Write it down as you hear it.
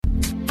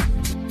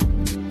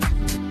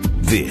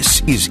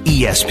This is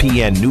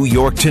ESPN New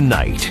York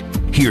Tonight.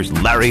 Here's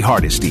Larry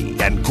Hardesty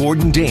and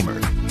Gordon Damer.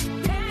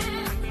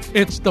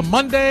 It's the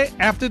Monday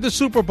after the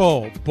Super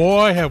Bowl.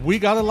 Boy, have we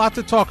got a lot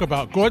to talk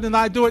about. Gordon and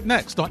I do it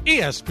next on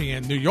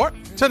ESPN New York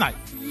Tonight.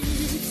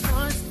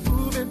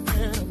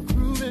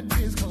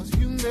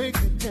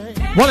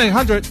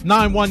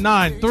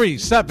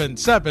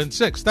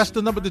 1-800-919-3776. That's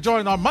the number to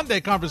join our Monday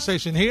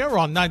conversation here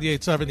on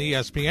 98.7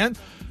 ESPN.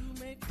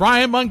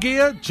 Brian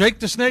Mungia, Jake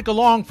the Snake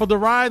along for the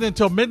ride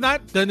until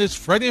midnight. Then it's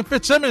Freddie and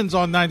Fitzsimmons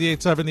on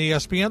 98.7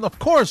 ESPN. Of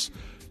course,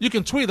 you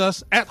can tweet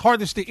us at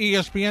Hardesty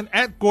ESPN,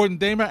 at Gordon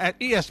Damer, at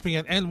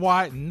ESPN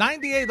NY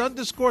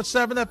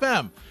 98_7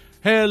 FM.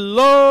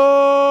 Hello,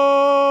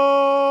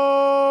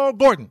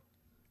 Gordon.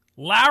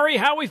 Larry,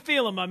 how we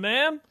feeling, my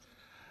man?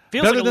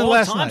 Feels Better like a than long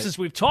last time night. since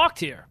we've talked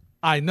here.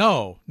 I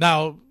know.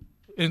 Now,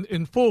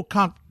 in full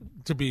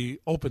to be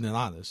open and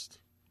honest,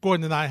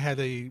 Gordon and I had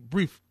a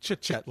brief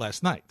chit-chat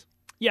last night.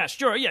 Yeah,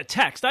 sure. Yeah,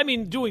 text. I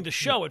mean, doing the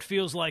show, it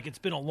feels like it's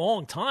been a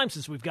long time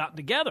since we've gotten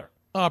together.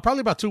 Probably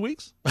about 2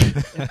 weeks.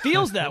 It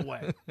feels that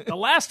way. The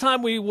last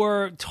time we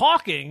were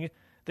talking,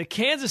 the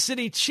Kansas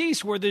City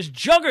Chiefs were this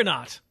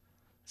juggernaut.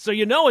 So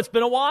you know it's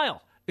been a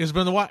while. It's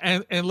been a while.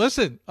 And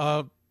listen,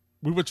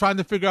 we were trying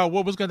to figure out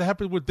what was going to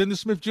happen with Dennis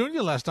Smith Jr.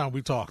 last time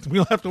we talked. We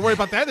don't have to worry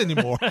about that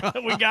anymore.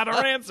 We got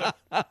our answer.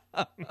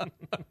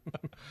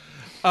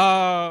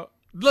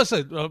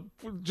 Listen,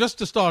 just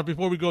to start,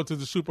 before we go to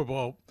the Super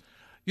Bowl,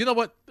 you know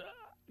what?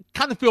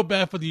 Kind of feel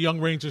bad for the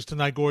young Rangers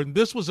tonight, Gordon.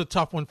 This was a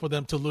tough one for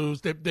them to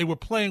lose. They were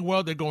playing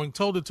well. They're going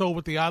toe-to-toe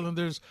with the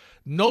Islanders.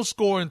 No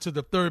score into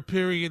the third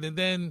period. And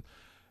then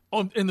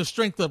in the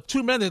strength of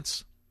 2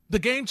 minutes, the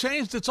game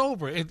changed. It's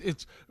over.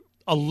 It's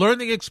a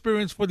learning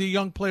experience for the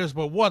young players,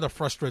 but what a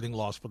frustrating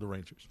loss for the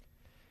Rangers.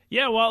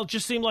 Yeah, well, it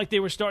just seemed like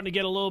they were starting to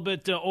get a little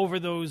bit over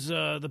those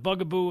the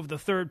bugaboo of the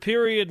third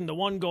period and the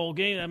one-goal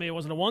game. I mean, it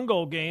wasn't a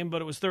one-goal game,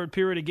 but it was third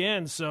period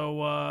again. So,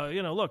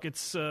 look,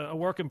 it's a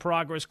work in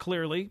progress,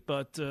 clearly,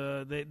 but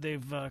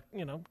they've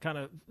kind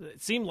of,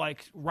 it seemed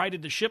like,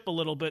 righted the ship a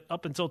little bit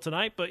up until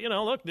tonight. But,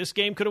 look, this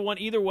game could have went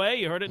either way.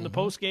 You heard it in the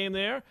post game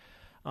there.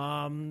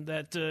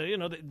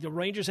 The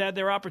Rangers had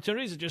their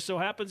opportunities. It just so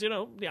happens,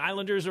 the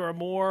Islanders are a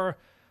more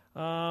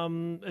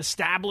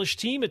established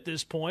team at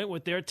this point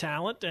with their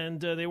talent,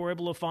 and they were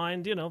able to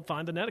find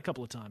the net a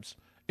couple of times.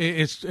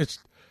 It's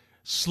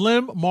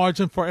slim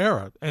margin for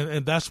error,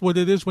 and that's what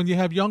it is when you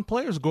have young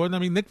players, Gordon. I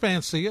mean, Knicks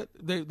fans see it.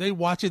 They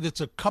watch it.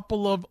 It's a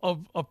couple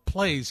of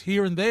plays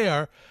here and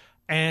there,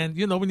 and,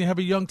 when you have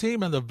a young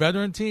team and a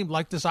veteran team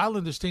like this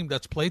Islanders team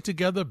that's played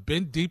together,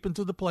 been deep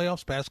into the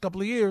playoffs past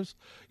couple of years,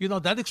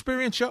 that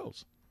experience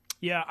shows.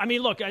 Yeah, I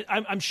mean, look,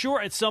 I'm sure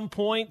at some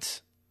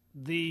point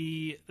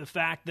the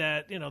fact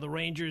that the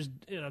Rangers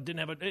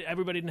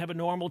everybody didn't have a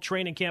normal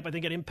training camp, I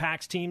think it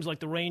impacts teams like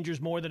the Rangers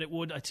more than it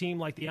would a team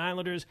like the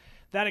Islanders.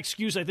 That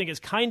excuse, I think, is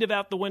kind of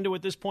out the window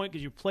at this point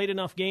because you've played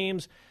enough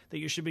games that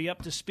you should be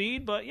up to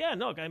speed. But yeah,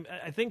 look,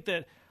 I think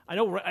that I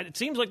know it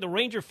seems like the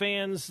Ranger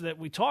fans that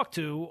we talk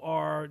to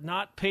are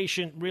not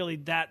patient really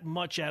that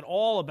much at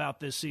all about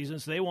this season.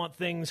 So they want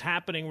things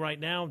happening right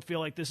now and feel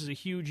like this is a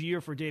huge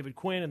year for David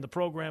Quinn and the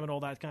program and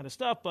all that kind of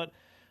stuff. But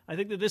I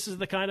think that this is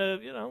the kind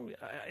of,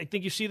 I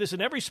think you see this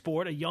in every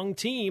sport, a young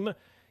team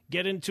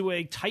get into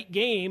a tight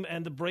game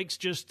and the breaks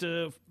just,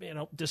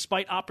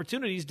 despite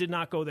opportunities, did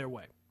not go their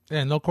way.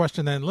 Yeah, no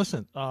question. And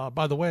listen,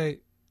 by the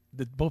way,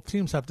 both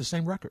teams have the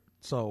same record.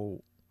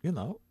 So,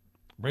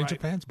 Ranger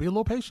fans, be a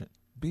little patient.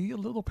 Be a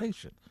little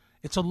patient.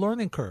 It's a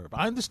learning curve.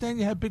 I understand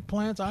you have big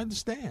plans. I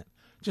understand.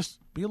 Just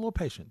be a little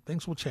patient.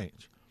 Things will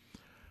change.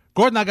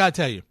 Gordon, I got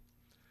to tell you,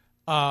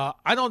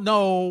 I don't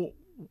know.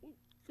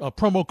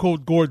 Promo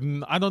code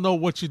Gordon. I don't know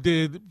what you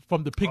did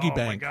from the piggy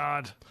bank. Oh my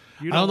God!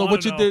 I don't know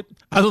what you did.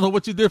 I don't know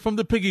what you did from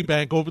the piggy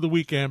bank over the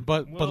weekend.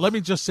 But let me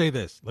just say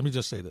this.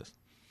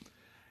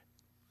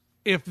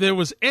 If there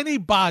was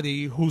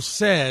anybody who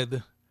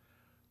said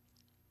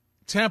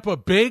Tampa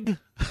big,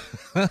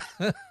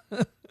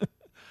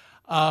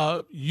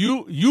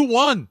 you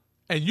won,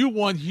 and you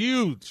won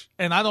huge.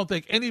 And I don't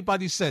think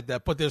anybody said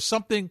that. But there's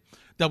something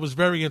that was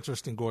very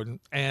interesting, Gordon.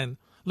 And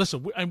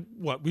listen,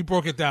 we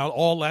broke it down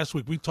all last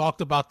week. We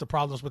talked about the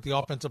problems with the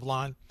offensive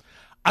line.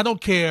 I don't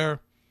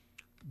care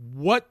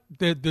what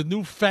the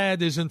new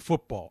fad is in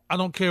football. I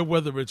don't care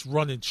whether it's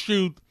run and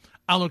shoot.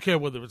 I don't care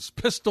whether it's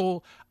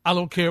pistol. I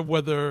don't care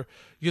whether,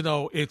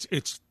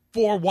 it's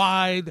four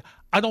wide.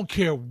 I don't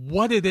care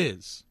what it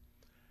is.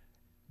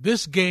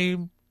 This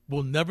game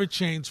will never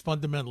change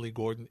fundamentally,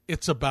 Gordon.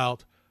 It's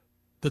about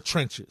the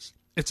trenches.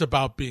 It's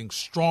about being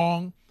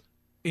strong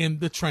in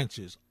the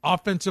trenches.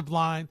 Offensive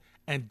line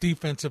and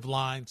defensive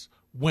lines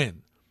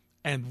win.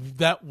 And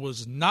that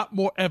was not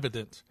more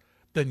evident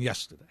than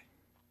yesterday.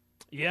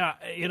 Yeah,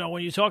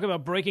 when you talk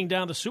about breaking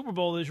down the Super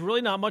Bowl, there's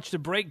really not much to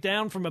break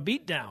down from a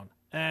beatdown.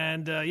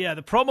 And,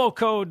 the promo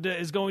code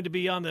is going to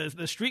be on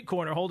the street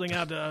corner holding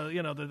out,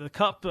 the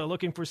cup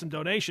looking for some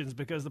donations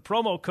because the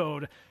promo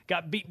code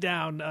got beat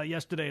down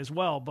yesterday as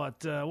well.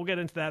 But we'll get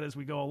into that as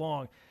we go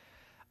along.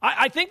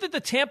 I think that the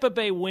Tampa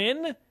Bay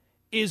win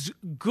is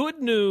good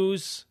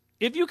news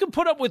if you can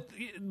put up with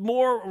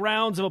more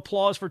rounds of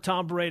applause for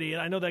Tom Brady,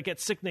 and I know that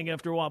gets sickening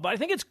after a while, but I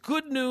think it's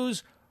good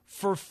news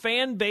for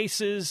fan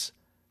bases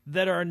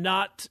that are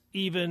not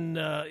even,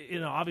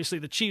 obviously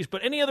the Chiefs,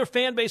 but any other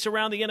fan base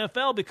around the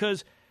NFL,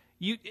 because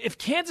if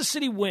Kansas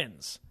City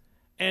wins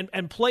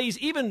and plays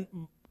even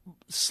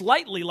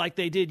slightly like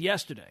they did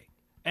yesterday,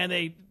 and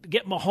they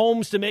get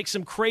Mahomes to make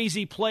some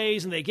crazy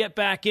plays, and they get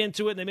back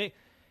into it, and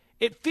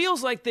it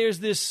feels like there's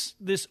this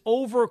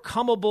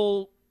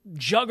overcomable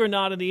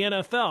juggernaut in the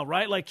NFL,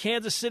 right? Like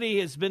Kansas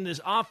City has been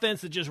this offense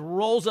that just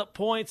rolls up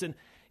points, and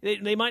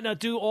they might not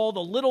do all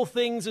the little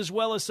things as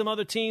well as some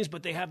other teams,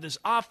 but they have this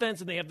offense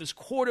and they have this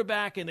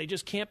quarterback, and they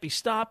just can't be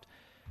stopped.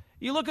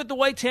 You look at the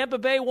way Tampa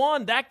Bay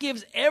won, that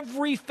gives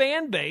every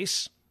fan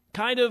base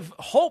kind of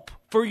hope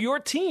for your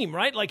team,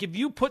 right? Like if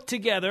you put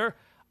together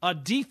a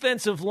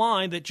defensive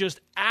line that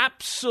just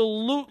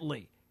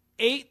absolutely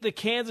ate the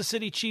Kansas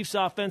City Chiefs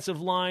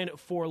offensive line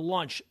for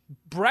lunch,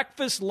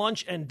 breakfast,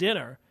 lunch, and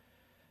dinner,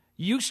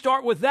 you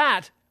start with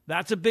that.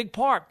 That's a big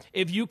part.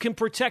 If you can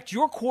protect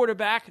your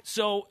quarterback,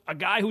 so a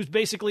guy who's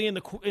basically in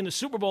the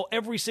Super Bowl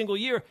every single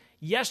year,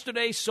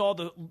 yesterday saw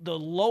the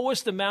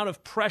lowest amount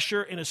of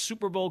pressure in a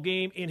Super Bowl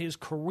game in his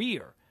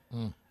career.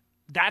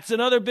 That's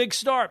another big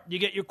start. You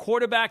get your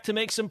quarterback to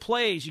make some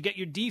plays. You get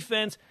your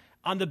defense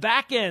on the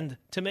back end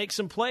to make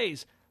some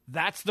plays.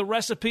 That's the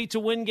recipe to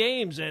win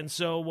games. And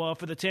so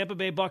for the Tampa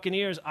Bay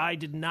Buccaneers, I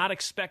did not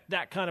expect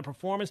that kind of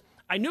performance.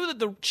 I knew that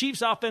the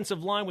Chiefs'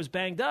 offensive line was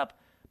banged up,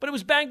 but it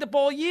was banged up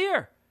all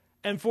year.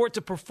 And for it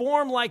to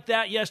perform like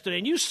that yesterday,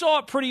 and you saw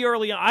it pretty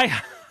early on.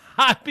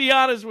 I'll be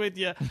honest with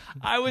you,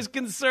 I was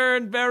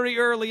concerned very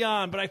early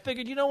on, but I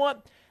figured, you know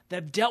what?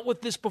 They've dealt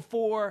with this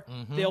before.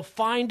 Mm-hmm. They'll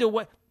find a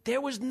way.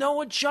 There was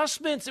no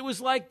adjustments. It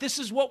was like, this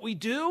is what we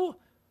do.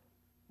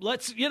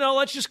 Let's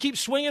just keep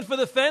swinging for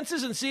the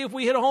fences and see if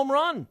we hit a home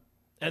run.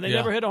 And they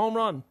never hit a home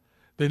run.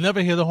 They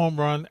never hit a home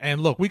run.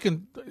 And look, we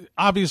can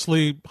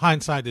obviously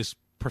hindsight is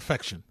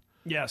perfection.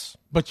 Yes.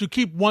 But you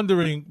keep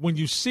wondering when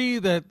you see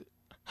that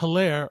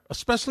Hilaire,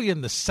 especially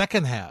in the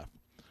second half,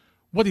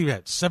 what do you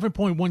have,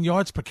 7.1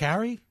 yards per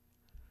carry?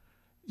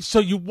 So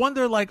you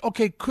wonder, like,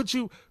 okay, could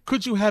you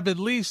have at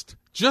least,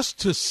 just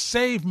to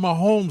save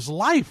Mahomes'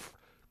 life,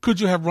 could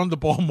you have run the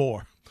ball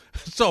more?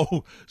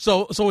 So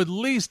at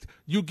least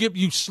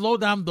you slow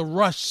down the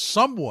rush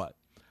somewhat.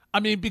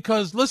 I mean,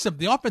 because listen,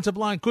 the offensive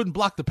line couldn't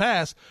block the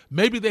pass.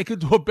 Maybe they could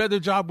do a better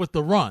job with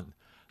the run.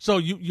 So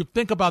you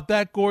think about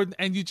that, Gordon,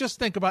 and you just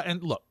think about,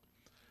 and look,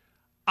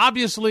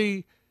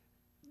 obviously,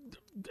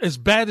 as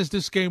bad as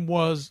this game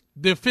was,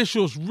 the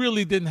officials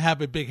really didn't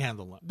have a big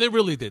handle on it. They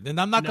really didn't.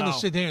 And I'm not going to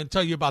sit here and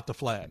tell you about the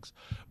flags.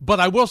 But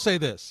I will say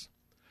this.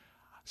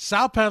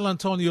 Sal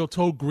Paolantonio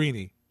told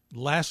Greeny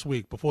last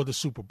week before the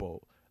Super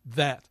Bowl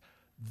that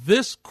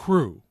this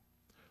crew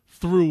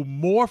threw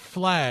more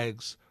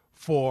flags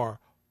for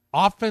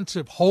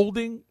offensive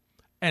holding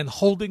and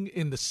holding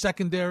in the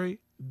secondary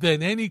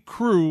than any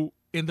crew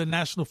in the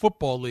National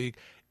Football League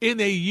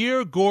in a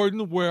year,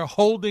 Gordon, where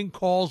holding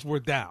calls were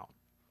down.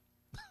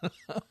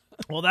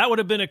 Well, that would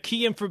have been a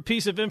key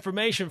piece of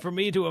information for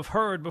me to have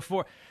heard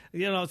before.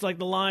 It's like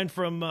the line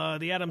from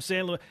the Adam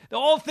Sandler,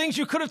 all things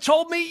you could have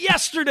told me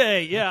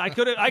yesterday. Yeah, I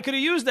could have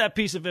used that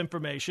piece of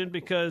information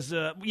because,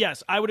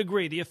 yes, I would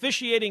agree. The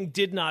officiating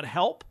did not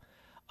help.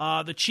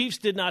 The Chiefs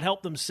did not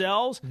help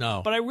themselves.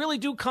 No. But I really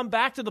do come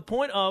back to the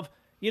point of,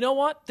 you know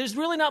what? There's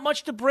really not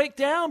much to break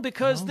down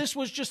because this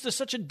was just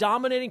such a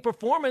dominating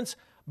performance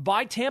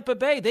by Tampa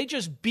Bay. They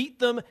just beat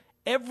them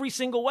every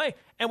single way.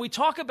 And we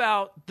talk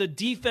about the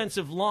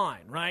defensive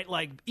line, right?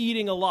 Like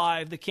eating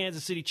alive the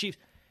Kansas City Chiefs.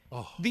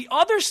 Oh. The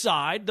other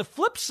side, the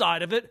flip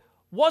side of it,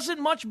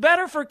 wasn't much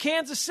better for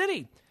Kansas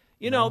City.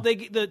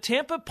 The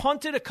Tampa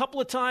punted a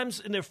couple of times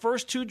in their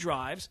first two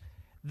drives.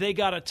 They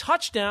got a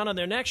touchdown on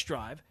their next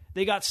drive.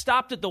 They got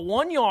stopped at the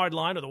 1 yard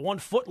line or the 1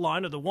 foot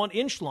line or the 1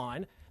 inch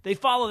line. They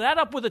followed that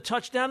up with a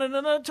touchdown and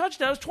another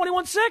touchdown. It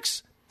was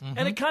 21-6. Mm-hmm.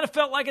 And it kind of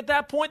felt like at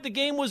that point the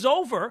game was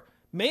over.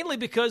 Mainly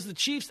because the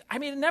Chiefs, I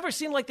mean, it never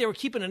seemed like they were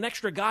keeping an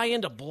extra guy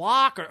in to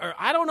block or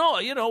I don't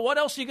know, what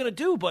else are you going to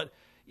do? But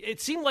it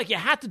seemed like you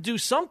had to do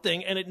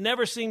something, and it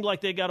never seemed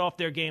like they got off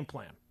their game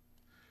plan.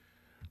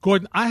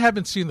 Gordon, I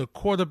haven't seen the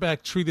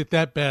quarterback treated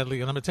that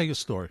badly, and I'm going to tell you a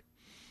story.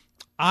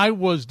 I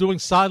was doing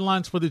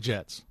sidelines for the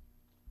Jets,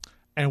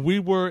 and we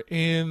were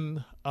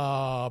in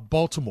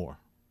Baltimore.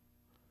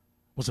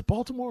 Was it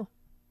Baltimore?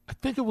 I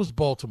think it was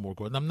Baltimore,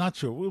 Gordon. I'm not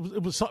sure.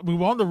 We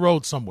were on the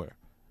road somewhere.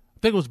 I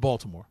think it was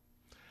Baltimore.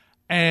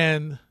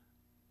 And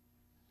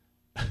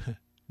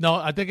no,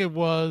 I think it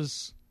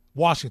was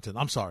Washington.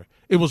 I'm sorry.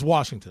 It was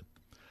Washington.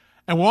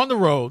 And we're on the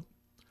road,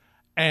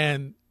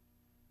 and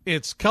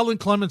it's Kellen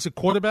Clemens at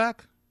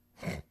quarterback.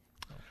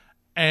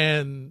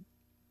 And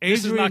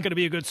this is not going to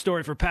be a good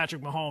story for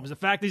Patrick Mahomes. The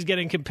fact he's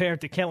getting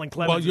compared to Kellen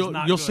Clemens is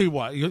not you'll good. See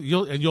why.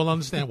 You'll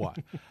understand why.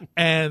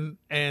 and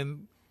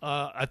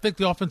I think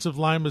the offensive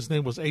lineman's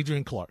name was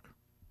Adrian Clark.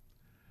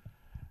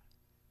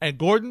 And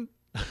Gordon,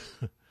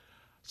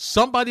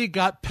 somebody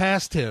got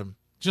past him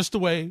just the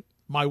way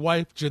my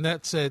wife,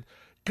 Jeanette, said,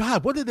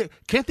 God,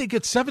 can't they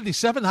get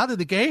 77 out of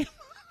the game?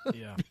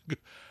 Yeah.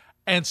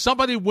 And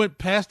somebody went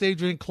past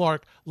Adrian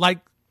Clark like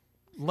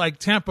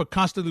Tampa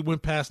constantly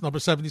went past number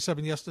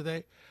 77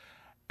 yesterday.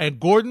 And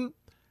Gordon,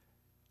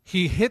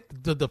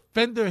 the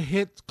defender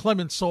hit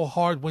Clemens so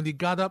hard when he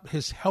got up,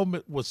 his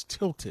helmet was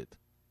tilted.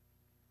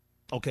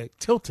 Okay,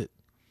 tilted.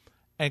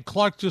 And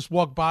Clark just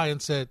walked by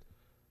and said,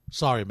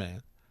 sorry,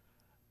 man.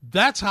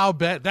 That's how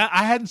bad.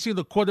 I hadn't seen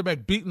the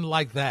quarterback beaten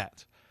like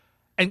that.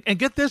 And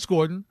get this,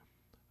 Gordon.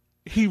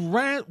 He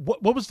ran,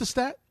 what was the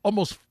stat?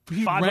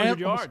 500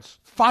 yards.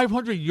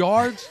 500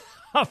 yards?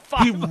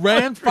 He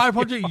ran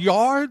 500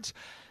 yards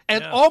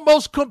and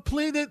almost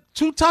completed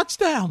 2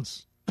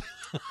 touchdowns.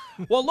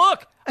 Well,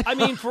 look, I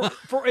mean,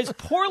 for as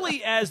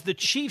poorly as the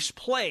Chiefs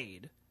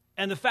played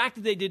and the fact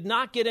that they did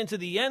not get into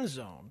the end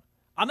zone,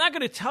 I'm not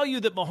going to tell you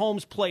that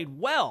Mahomes played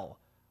well,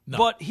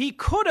 but he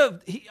could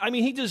have.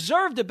 He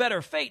deserved a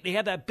better fate. They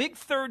had that big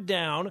third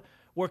down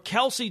where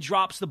Kelsey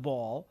drops the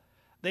ball.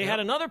 They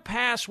had another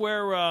pass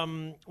where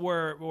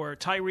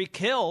Tyreek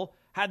Hill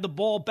had the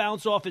ball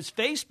bounce off his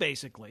face,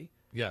 basically.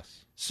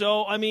 Yes.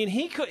 So, I mean,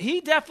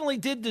 he definitely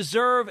did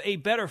deserve a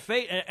better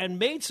fate and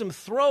made some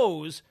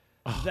throws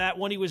that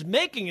when he was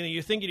making it,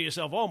 you're thinking to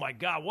yourself, oh, my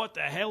God, what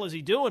the hell is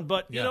he doing?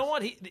 But you know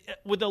what?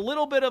 With a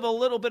little bit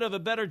of a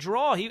better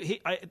draw,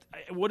 it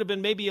would have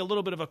been maybe a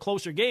little bit of a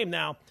closer game.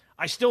 Now,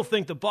 I still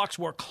think the Bucs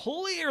were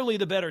clearly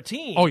the better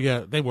team. Oh,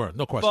 yeah, they were.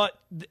 No question.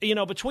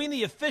 But, between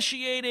the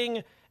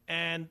officiating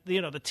and,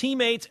 the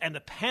teammates and the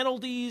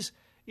penalties,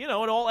 it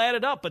all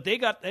added up. But they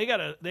got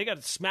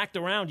smacked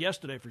around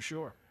yesterday for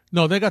sure.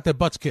 No, they got their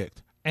butts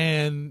kicked.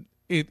 And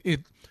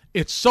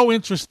it's so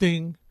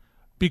interesting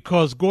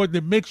because, Gordon,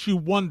 it makes you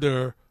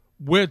wonder,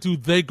 where do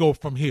they go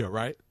from here,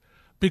 right?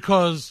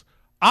 Because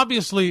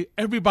obviously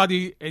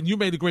everybody, and you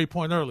made a great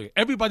point earlier,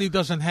 everybody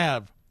doesn't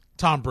have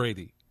Tom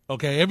Brady,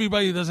 okay?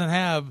 Everybody doesn't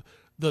have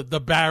the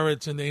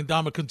Barretts and the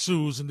Ndamukong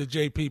Suhs and the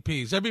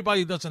JPPs.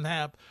 Everybody doesn't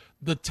have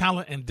the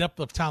talent and depth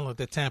of talent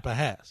that Tampa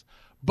has.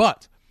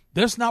 But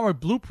there's now a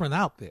blueprint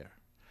out there.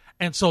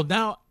 And so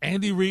now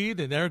Andy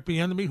Reid and Eric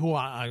Bieniemy, who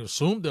I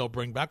assume they'll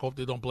bring back, hope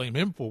they don't blame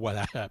him for what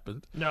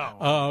happened.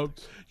 No.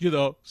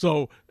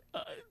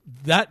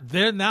 That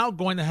they're now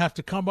going to have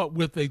to come up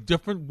with a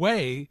different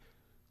way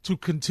to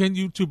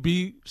continue to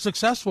be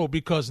successful,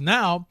 because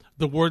now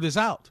the word is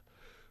out.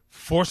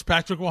 Force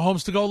Patrick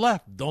Mahomes to go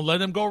left. Don't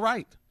let him go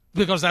right,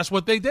 because that's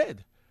what they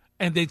did.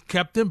 And they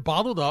kept him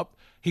bottled up.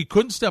 He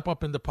couldn't step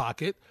up in the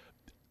pocket.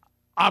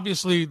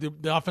 Obviously,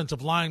 the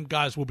offensive line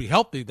guys will be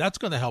healthy. That's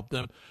going to help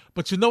them.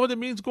 But you know what it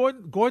means,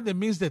 Gordon? Gordon, it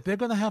means that they're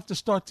going to have to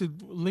start to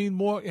lean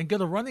more and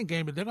get a running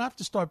game, and they're going to have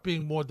to start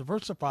being more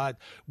diversified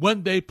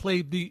when they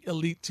play the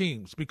elite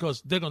teams,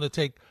 because they're going to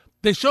take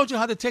 – they showed you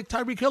how to take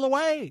Tyreek Hill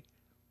away.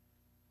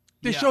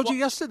 They showed you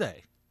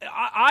yesterday.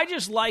 I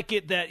just like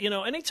it that,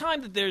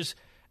 anytime that there's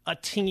a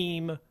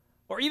team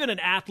or even an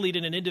athlete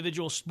in an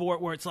individual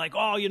sport where it's like,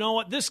 oh, you know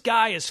what, this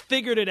guy has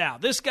figured it out.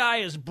 This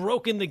guy has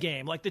broken the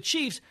game. Like the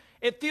Chiefs –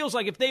 it feels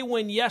like if they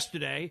win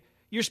yesterday,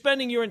 you're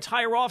spending your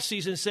entire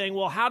offseason saying,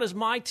 well, how does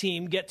my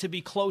team get to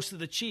be close to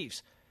the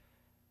Chiefs?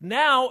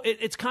 Now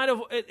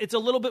it's a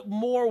little bit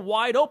more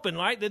wide open,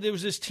 right? There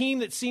was this team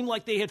that seemed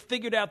like they had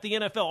figured out the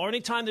NFL. Or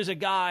anytime there's a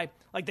guy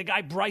like the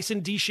guy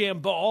Bryson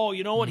DeChambeau, oh,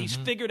 you know what? He's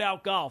figured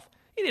out golf.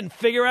 He didn't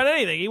figure out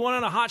anything. He went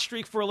on a hot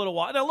streak for a little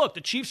while. Now, look,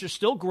 the Chiefs are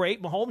still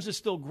great. Mahomes is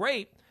still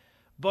great.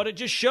 But it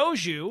just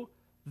shows you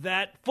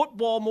that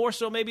football, more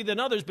so maybe than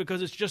others,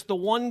 because it's just the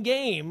one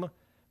game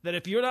that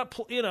if you're not,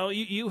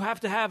 you have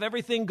to have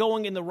everything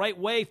going in the right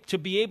way to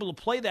be able to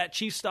play that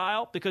Chiefs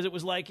style, because it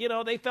was like,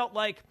 they felt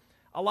like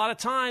a lot of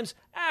times,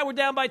 we're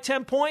down by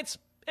 10 points.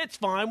 It's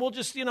fine. We'll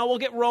just, we'll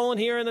get rolling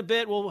here in a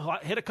bit. We'll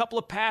hit a couple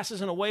of passes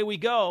and away we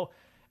go.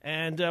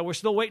 And we're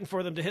still waiting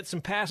for them to hit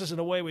some passes and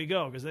away we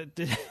go, because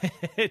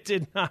it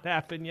did not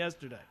happen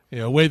yesterday.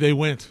 Yeah, away they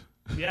went.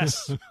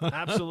 Yes,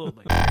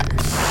 absolutely.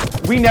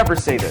 We never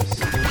say this.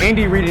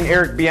 Andy Reid and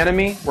Eric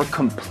Bieniemy were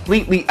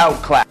completely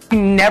outclassed.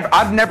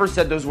 I've never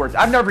said those words.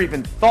 I've never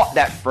even thought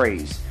that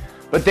phrase.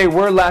 But they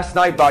were last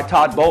night by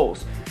Todd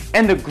Bowles.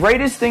 And the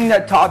greatest thing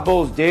that Todd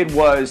Bowles did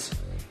was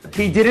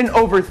he didn't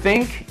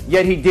overthink,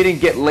 yet he didn't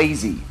get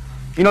lazy.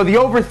 The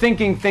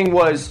overthinking thing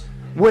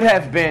would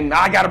have been,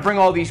 I got to bring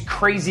all these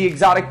crazy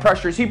exotic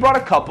pressures. He brought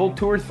a couple,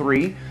 2 or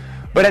 3.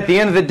 But at the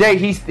end of the day,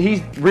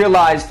 he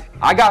realized,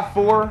 I got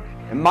 4,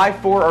 and my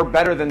 4 are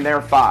better than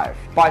their 5,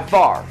 by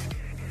far.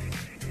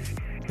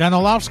 Dan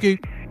Orlovsky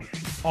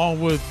on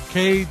with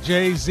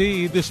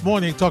KJZ this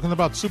morning talking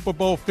about Super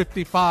Bowl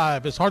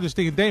 55. It's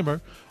Hardesty and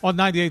Damer on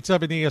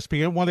 98.7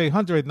 ESPN,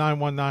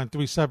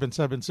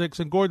 1-800-919-3776.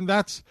 And Gordon,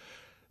 that's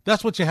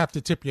what you have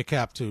to tip your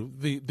cap to.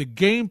 The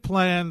game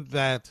plan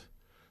that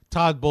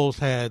Todd Bowles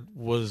had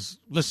was,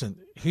 listen,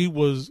 he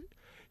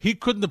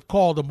couldn't have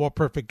called a more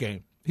perfect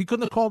game. He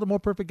couldn't have called a more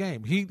perfect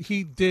game.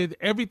 He did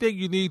everything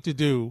you need to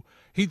do.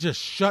 He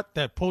just shut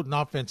that potent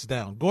offense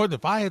down. Gordon,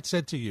 if I had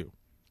said to you,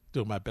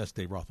 doing my best,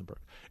 Dave Rothenberg,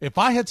 if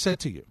I had said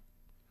to you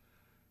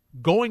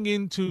going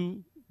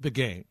into the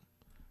game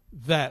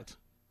that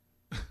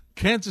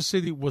Kansas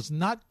City was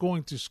not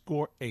going to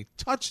score a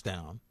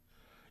touchdown,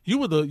 you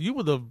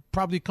would have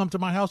probably come to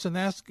my house and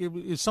asked,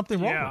 is something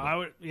wrong with it? I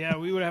would. Yeah,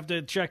 we would have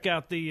to check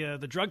out the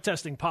drug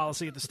testing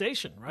policy at the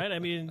station, right? I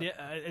mean,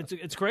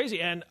 it's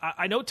crazy. And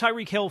I know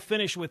Tyreek Hill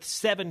finished with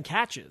 7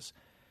 catches.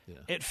 Yeah.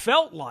 It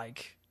felt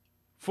like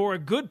for a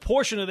good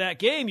portion of that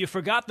game, you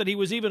forgot that he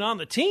was even on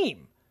the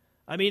team.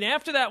 I mean,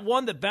 after that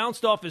one that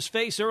bounced off his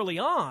face early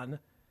on,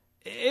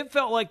 it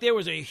felt like there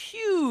was a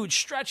huge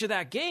stretch of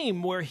that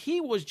game where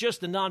he was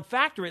just a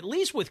non-factor. At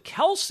least with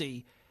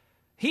Kelsey,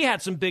 he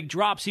had some big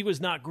drops. He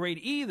was not great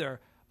either,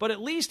 but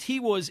at least he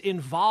was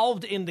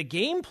involved in the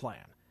game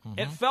plan. Mm-hmm.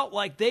 It felt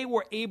like they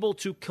were able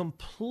to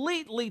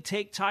completely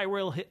take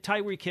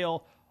Tyreek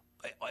Hill.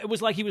 It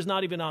was like he was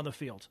not even on the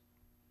field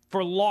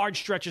for large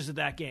stretches of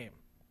that game.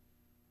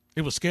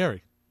 It was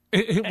scary.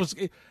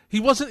 He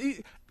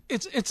wasn't.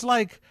 It's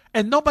like,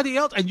 and nobody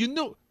else. And you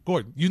knew,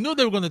 Gordon, you knew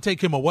they were going to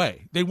take him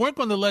away. They weren't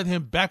going to let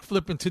him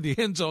backflip into the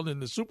end zone in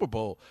the Super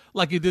Bowl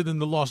like he did in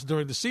the loss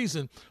during the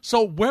season.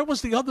 So where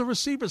was the other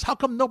receivers? How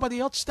come nobody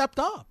else stepped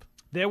up?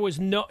 There was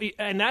no,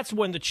 and that's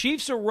when the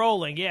Chiefs are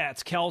rolling. Yeah,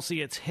 it's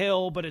Kelsey, it's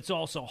Hill, but it's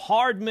also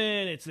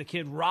Hardman, it's the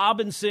kid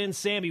Robinson.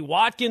 Sammy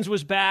Watkins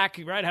was back,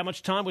 right? How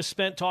much time was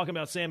spent talking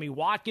about Sammy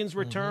Watkins'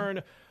 return?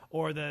 Mm-hmm.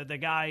 Or the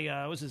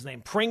guy, what's his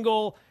name,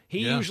 Pringle.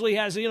 He usually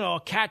has, a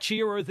catch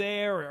here or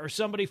there, or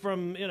somebody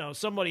from,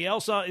 somebody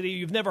else that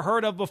you've never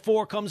heard of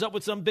before comes up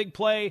with some big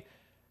play.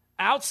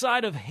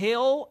 Outside of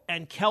Hill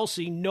and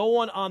Kelsey, no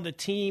one on the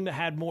team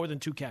had more than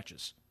 2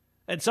 catches.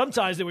 And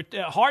sometimes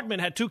Hardman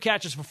had 2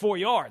 catches for 4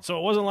 yards, so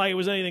it wasn't like it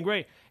was anything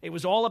great. It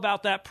was all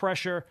about that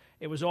pressure.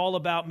 It was all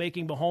about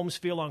making Mahomes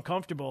feel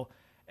uncomfortable.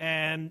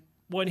 And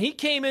when he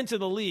came into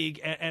the league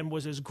and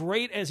was as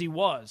great as he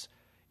was,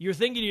 you're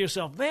thinking to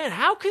yourself, man,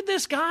 how could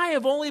this guy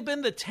have only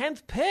been the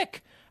 10th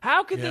pick?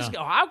 How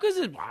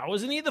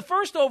wasn't he the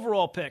first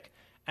overall pick?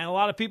 And a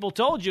lot of people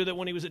told you that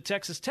when he was at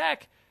Texas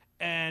Tech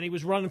and he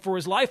was running for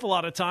his life a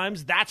lot of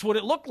times, that's what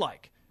it looked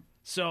like.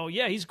 So,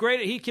 yeah, he's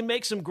great. He can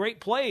make some great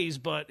plays,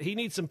 but he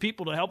needs some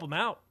people to help him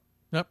out.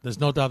 Yep,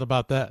 there's no doubt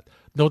about that.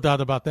 No doubt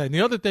about that. And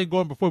the other thing,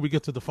 going before we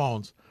get to the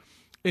phones,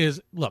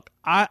 is, look,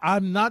 I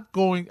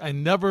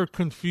never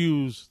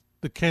confuse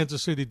the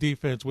Kansas City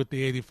defense with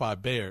the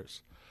 85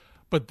 Bears.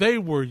 But they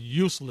were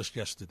useless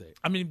yesterday.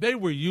 I mean, they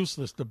were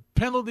useless. The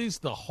penalties,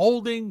 the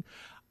holding,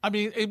 I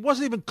mean, it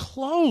wasn't even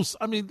close.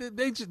 I mean,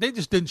 they just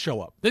didn't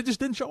show up. They just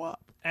didn't show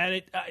up.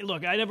 And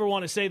look, I never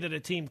want to say that a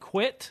team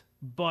quit,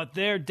 but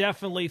there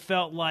definitely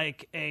felt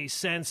like a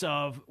sense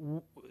of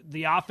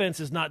the offense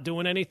is not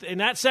doing anything. In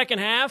that second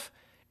half,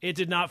 it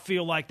did not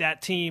feel like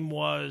that team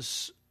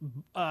was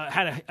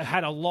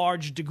had a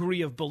large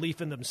degree of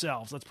belief in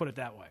themselves. Let's put it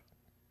that way.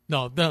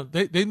 No,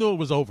 they knew it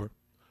was over.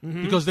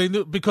 Mm-hmm.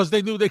 Because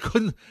they knew they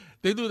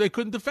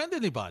couldn't defend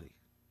anybody.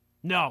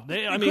 No,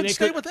 they couldn't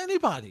stay with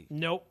anybody.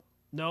 Nope.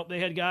 They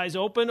had guys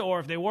open, or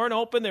if they weren't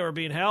open, they were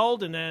being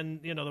held, and then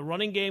the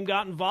running game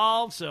got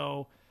involved.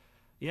 So,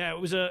 yeah, it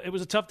was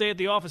a tough day at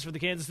the office for the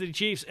Kansas City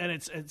Chiefs, and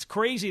it's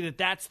crazy that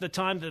that's the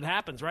time that it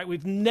happens. Right?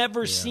 We've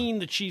never seen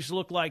the Chiefs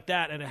look like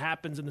that, and it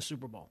happens in the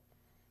Super Bowl.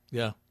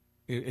 Yeah,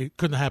 it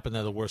couldn't happen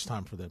at the worst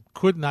time for them.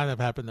 Could not have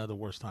happened at the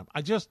worst time.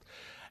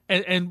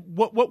 And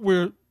what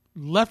we're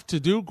left to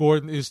do,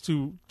 Gordon, is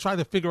to try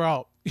to figure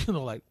out,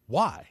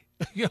 why.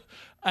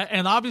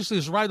 And obviously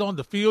it's right on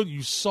the field.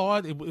 You saw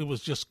it. It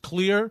was just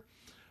clear.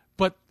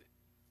 But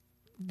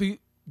the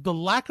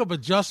lack of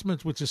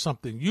adjustments, which is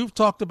something you've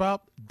talked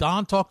about,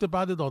 Don talked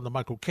about it on the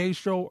Michael Kay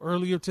show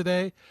earlier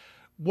today,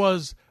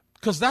 was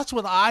because that's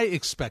what I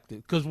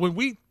expected. Because when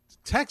we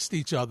text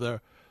each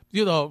other,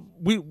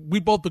 we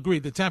both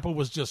agreed that Tampa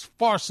was just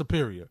far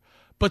superior.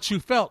 But you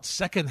felt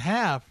second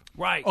half,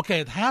 right?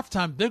 Okay, at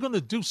halftime, they're going to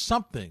do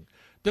something.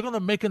 They're going to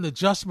make an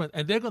adjustment,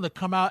 and they're going to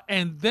come out.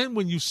 And then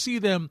when you see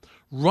them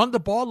run the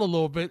ball a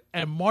little bit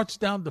and move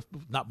down the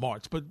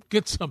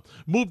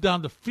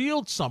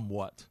field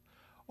somewhat,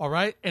 all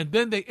right? And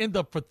then they end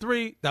up for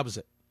 3. That was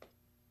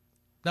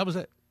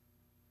it.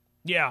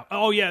 Yeah.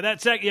 Oh, yeah.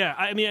 That's it. Yeah.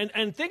 I mean,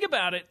 and think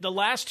about it. The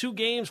last 2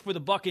 games for the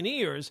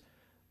Buccaneers,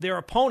 their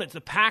opponents,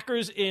 the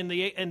Packers in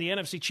the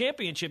NFC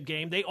Championship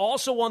game, they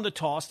also won the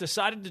toss,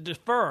 decided to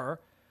defer,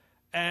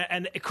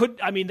 and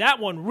that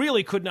one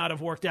really could not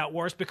have worked out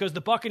worse because the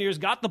Buccaneers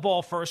got the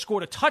ball first,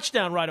 scored a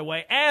touchdown right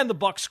away, and the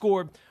Bucs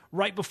scored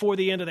right before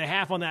the end of the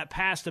half on that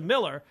pass to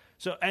Miller.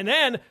 So, and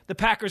then the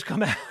Packers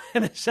come out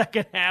in the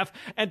second half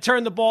and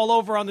turn the ball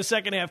over on the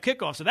second half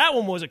kickoff. So that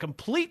one was a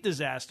complete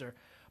disaster.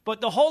 But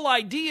the whole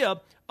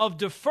idea of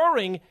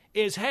deferring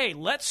is, hey,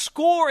 let's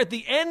score at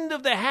the end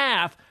of the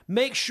half,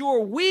 make sure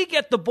we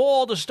get the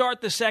ball to start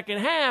the second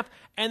half,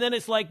 and then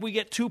it's like we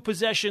get 2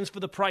 possessions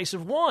for the price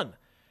of 1.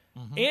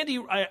 Mm-hmm. Andy,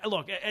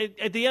 look,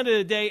 at the end of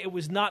the day, it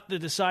was not the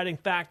deciding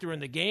factor in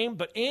the game,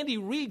 but Andy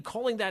Reid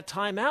calling that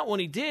timeout when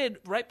he did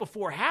right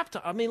before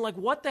halftime, I mean, like,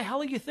 what the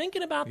hell are you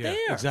thinking about there?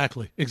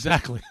 Exactly.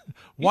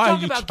 Why you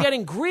talk about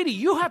getting greedy.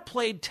 You have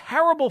played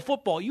terrible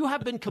football. You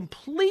have been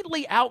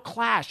completely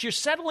outclassed. You're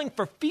settling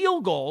for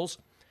field goals,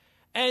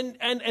 And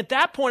at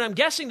that point, I'm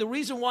guessing the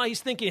reason why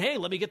he's thinking, hey,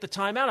 let me get the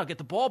timeout, I'll get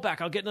the ball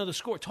back, I'll get another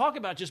score. Talk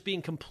about just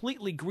being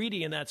completely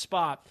greedy in that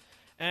spot.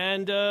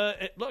 And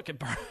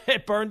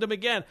it burned him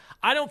again.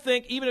 I don't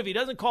think, even if he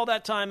doesn't call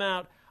that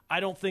timeout, I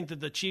don't think that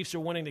the Chiefs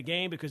are winning the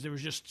game because there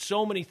was just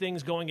so many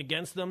things going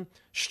against them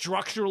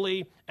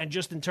structurally and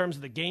just in terms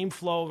of the game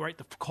flow, right?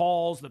 The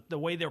calls, the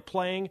way they're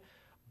playing.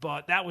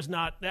 But that was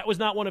not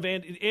one of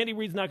Andy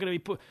Reid's not going to be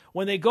put.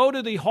 When they go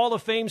to the Hall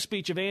of Fame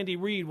speech of Andy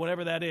Reid,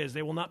 whatever that is,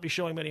 they will not be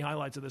showing many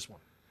highlights of this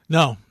one.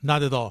 No,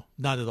 not at all.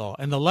 Not at all.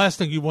 And the last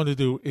thing you want to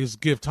do is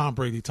give Tom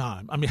Brady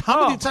time. I mean,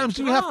 how many times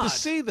do you have to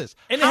see this?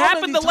 And it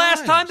happened the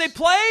last time they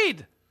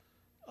played.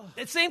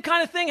 That same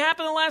kind of thing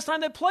happened the last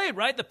time they played,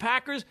 right? The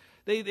Packers,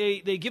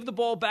 they give the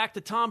ball back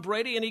to Tom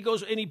Brady, and he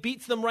goes and he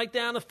beats them right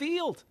down the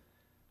field.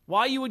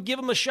 Why you would give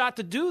him a shot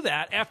to do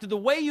that after the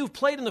way you've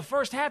played in the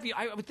first half?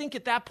 I would think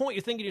at that point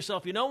you're thinking to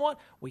yourself, you know what?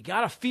 We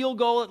got a field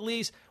goal at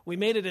least. We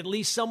made it at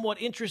least somewhat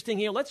interesting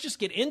here. Let's just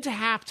get into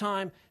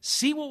halftime,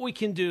 see what we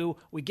can do.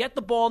 We get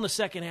the ball in the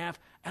second half,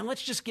 and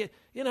let's just get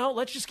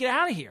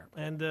out of here.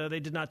 And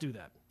they did not do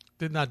that.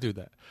 Did not do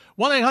that.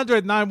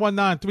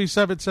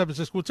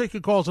 1-800-919-3776. We'll take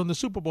your calls on the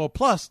Super Bowl.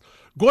 Plus,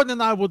 Gordon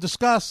and I will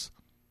discuss,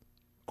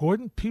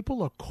 Gordon,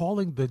 people are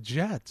calling the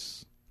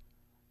Jets,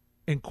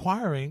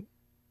 inquiring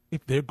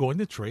if they're going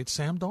to trade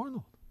Sam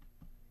Darnold.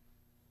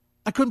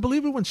 I couldn't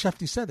believe it when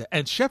Shefty said it.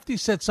 And Shefty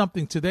said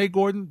something today,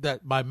 Gordon,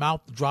 that my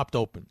mouth dropped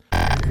open.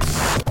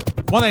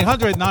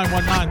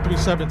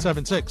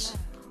 1-800-919-3776.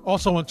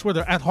 Also on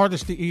Twitter, at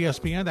Hardesty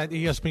ESPN, at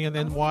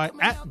ESPNNY,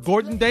 at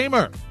Gordon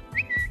Damer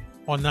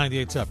on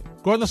 98.7.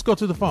 Gordon, let's go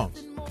to the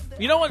phones.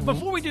 You know what?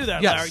 Before we do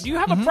that, Yes. Larry, do you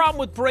have a problem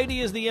with Brady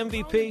as the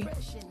MVP?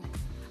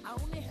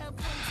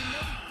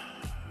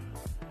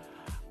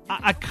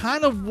 I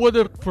kind of would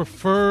have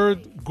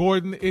preferred,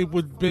 Gordon, it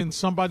would have been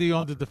somebody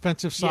on the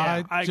defensive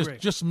side. I agree.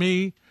 Just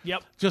me.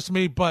 Yep. Just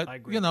me. But,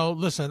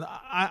 listen,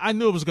 I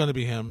knew it was going to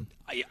be him.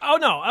 Oh,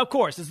 no, of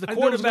course. It's the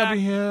quarterback, be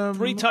him.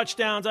 3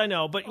 touchdowns, I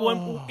know. But,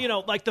 when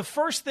like the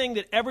first thing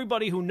that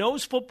everybody who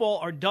knows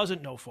football or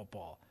doesn't know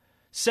football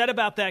said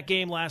about that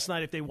game last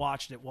night if they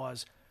watched it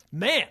was,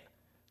 man,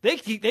 they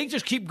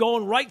just keep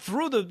going right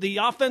through the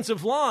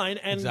offensive line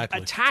and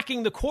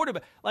attacking the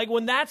quarterback. Like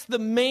when that's the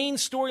main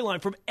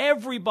storyline from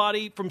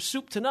everybody from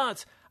soup to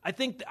nuts, I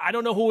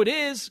don't know who it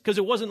is because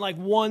it wasn't like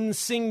one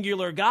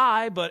singular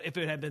guy, but if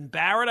it had been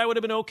Barrett, I would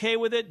have been okay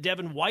with it.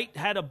 Devin White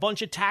had a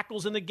bunch of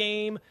tackles in the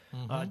game.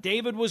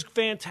 David was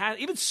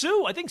fantastic. Even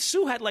Sue, I think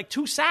Sue had like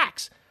 2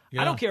 sacks.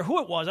 Yeah. I don't care who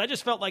it was. I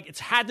just felt like it's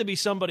had to be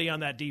somebody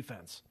on that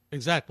defense.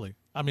 Exactly.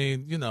 I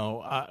mean,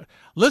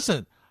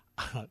 listen,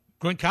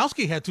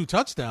 Gronkowski had 2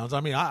 touchdowns.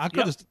 I mean, I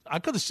could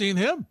have seen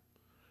him.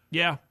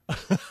 Yeah.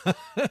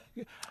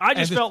 I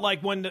just felt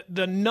like when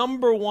the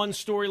number one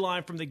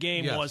storyline from the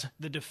game was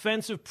the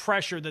defensive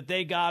pressure that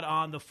they got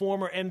on the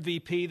former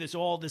MVP,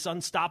 this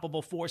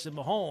unstoppable force in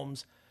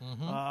Mahomes.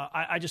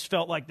 I just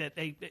felt like that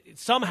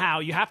somehow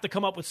you have to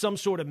come up with some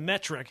sort of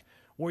metric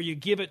where you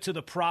give it to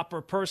the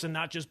proper person,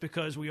 not just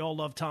because we all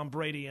love Tom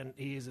Brady and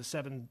he is a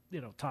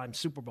 7-time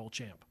Super Bowl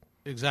champ.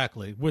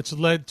 Exactly, which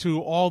led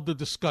to all the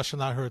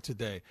discussion I heard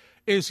today.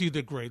 Is he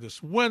the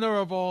greatest winner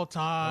of all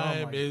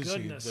time? Is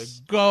he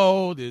the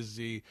GOAT? Is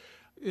he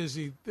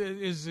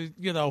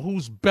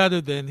who's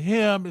better than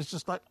him? It's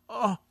just like,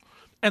 oh.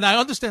 And I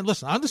understand,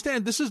 listen,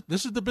 this is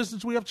the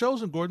business we have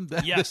chosen, Gordon.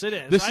 Yes, it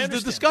is. This is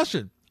the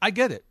discussion. I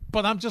get it.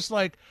 But I'm just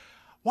like,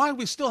 why are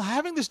we still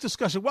having this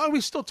discussion? Why are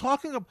we still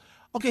talking about,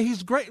 okay,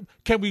 he's great.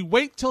 Can we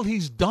wait till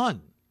he's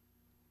done?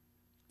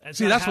 That's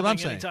what I'm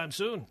saying. Anytime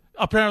soon.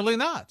 Apparently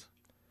not.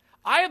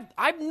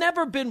 I've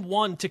never been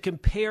one to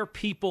compare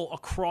people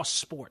across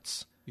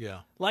sports. Yeah.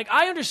 Like,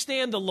 I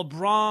understand the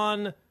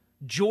LeBron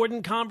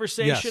Jordan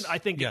conversation. Yes. I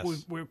think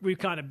we've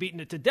kind of beaten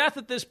it to death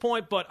at this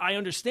point, but I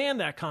understand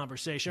that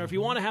conversation. Or if you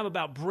want to have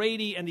about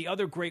Brady and the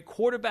other great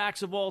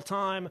quarterbacks of all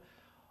time,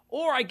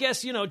 or I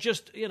guess,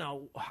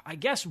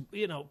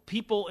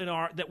 people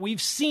that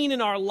we've seen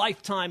in our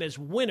lifetime as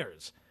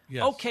winners.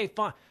 Yes. Okay,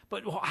 fine.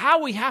 But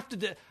how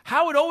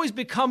it always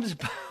becomes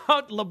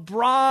about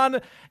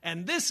LeBron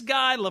and this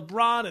guy,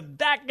 LeBron and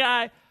that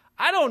guy,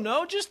 I don't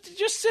know. Just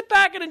sit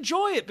back and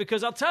enjoy it,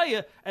 because I'll tell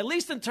you, at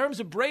least in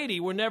terms of Brady,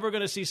 we're never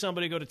going to see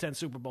somebody go to 10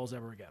 Super Bowls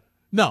ever again.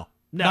 No,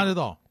 not at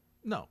all.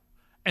 No.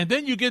 And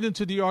then you get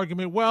into the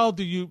argument, well,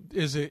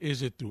 is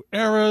it through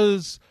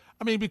eras?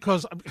 I mean,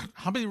 because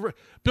how many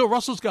Bill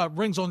Russell's got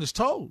rings on his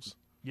toes.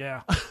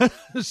 Yeah.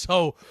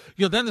 So,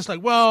 then it's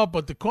like, well,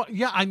 but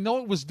I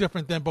know it was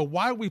different then, but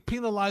why are we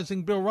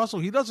penalizing Bill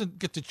Russell? He doesn't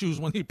get to choose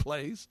when he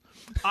plays.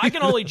 I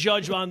can only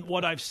judge on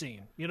what I've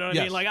seen. You know what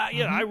I mean? Like,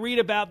 I read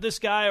about this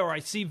guy, or I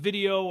see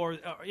video, or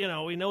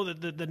we know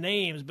the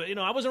names, but,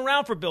 I wasn't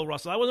around for Bill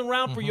Russell. I wasn't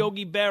around for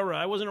Yogi Berra.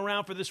 I wasn't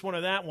around for this one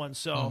or that one.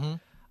 So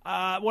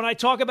when I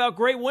talk about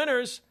great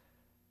winners,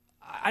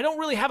 I don't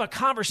really have a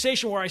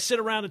conversation where I sit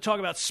around and talk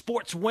about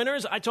sports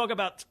winners. I talk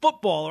about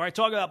football, or I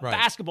talk about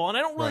basketball, and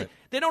I don't really.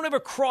 They don't ever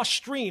cross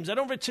streams. I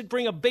don't ever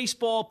bring a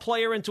baseball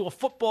player into a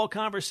football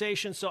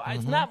conversation. So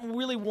it's not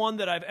really one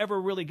that I've ever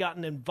really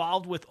gotten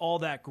involved with all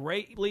that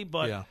greatly.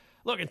 But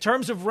look, in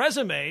terms of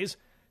resumes,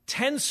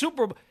 10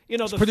 Super Bowl,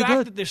 the fact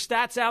good. that there's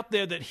stats out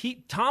there that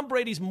Tom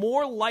Brady's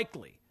more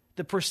likely,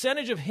 the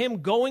percentage of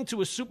him going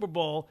to a Super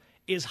Bowl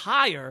is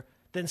higher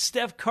than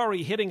Steph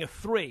Curry hitting a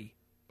 3.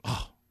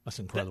 Oh, that's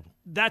incredible.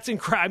 That's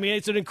incredible. I mean,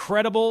 it's an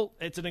incredible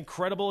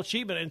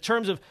achievement. In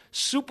terms of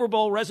Super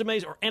Bowl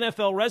resumes or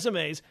NFL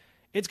resumes,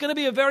 it's going to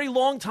be a very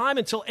long time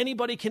until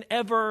anybody can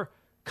ever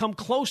come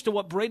close to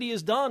what Brady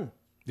has done.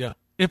 Yeah,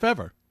 if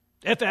ever.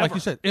 If ever. Like you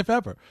said, if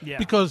ever. Yeah.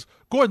 Because,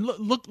 Gordon,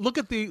 look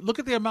at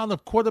the amount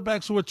of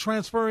quarterbacks who are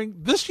transferring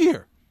this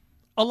year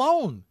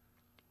alone.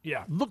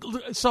 Yeah. Look,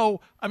 so,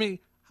 I mean,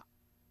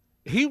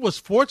 he was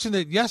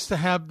fortunate, yes, to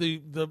have the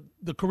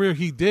career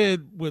he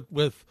did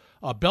with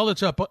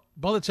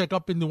Belichick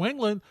up in New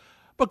England.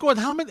 But,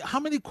 Gordon, how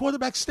many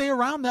quarterbacks stay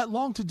around that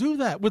long to do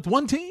that with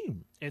one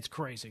team? It's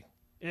crazy.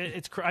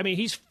 I mean,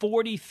 he's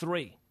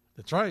 43.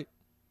 That's right.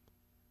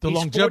 He's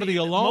longevity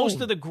 40, alone.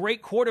 Most of the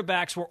great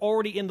quarterbacks were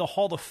already in the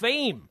Hall of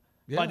Fame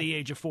by the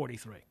age of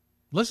 43.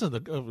 Listen,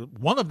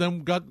 one of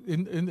them got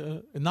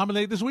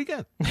nominated this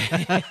weekend.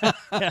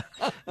 Yep.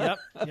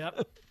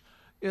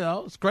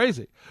 It's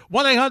crazy.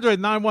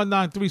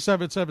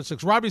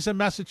 1-800-919-3776. Robbie's in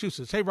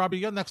Massachusetts. Hey, Robbie,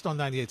 you're next on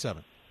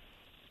 98.7.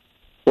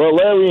 Well,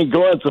 Larry and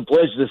Gordon, it's a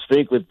pleasure to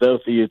speak with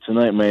both of you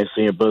tonight. May I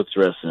see you both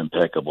dressed in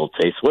impeccable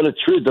taste. What a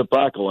true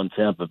debacle in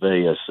Tampa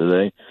Bay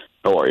yesterday.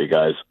 How are you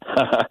guys?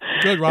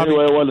 Good, Robbie.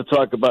 Anyway, I want to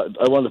talk about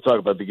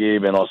the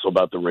game and also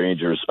about the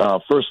Rangers.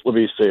 First, let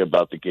me say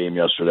about the game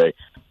yesterday.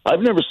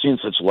 I've never seen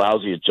such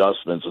lousy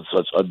adjustments and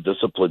such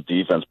undisciplined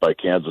defense by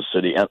Kansas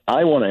City. And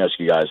I want to ask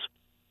you guys,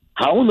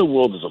 how in the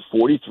world does a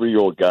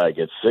 43-year-old guy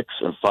get 6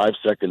 and 5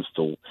 seconds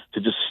to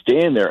just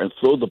stand there and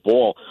throw the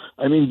ball?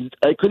 I mean,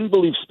 I couldn't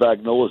believe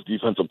Spagnuolo's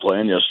defensive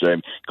plan yesterday.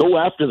 Go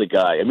after the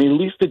guy. I mean, at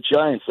least the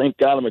Giants, thank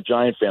God I'm a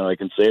Giant fan. I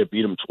can say I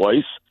beat him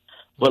twice.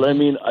 But, I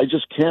mean, I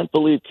just can't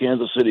believe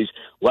Kansas City's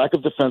lack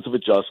of defensive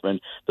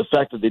adjustment, the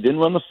fact that they didn't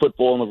run the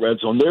football in the red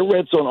zone. Their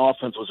red zone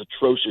offense was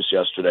atrocious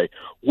yesterday.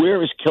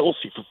 Where is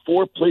Kelsey? For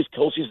 4 plays,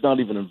 Kelsey's not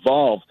even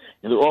involved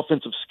in their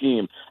offensive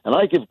scheme. And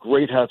I give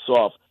great hats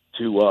off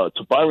to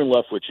Byron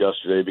Leftwich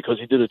yesterday because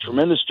he did a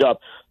tremendous job.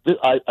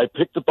 I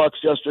picked the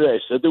Bucs yesterday. I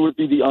said there would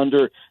be the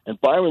under, and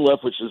Byron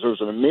Leftwich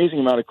deserves an amazing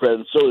amount of credit,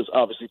 and so does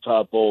obviously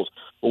Todd Bowles.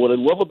 But what I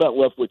love about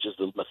Leftwich is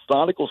the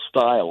methodical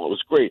style. It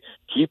was great.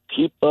 Keep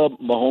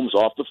Mahomes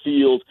off the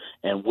field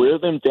and wear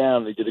them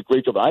down. They did a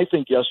great job. I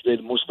think yesterday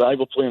the most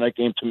valuable play in that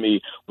game to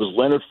me was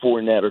Leonard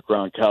Fournette or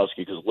Gronkowski,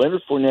 because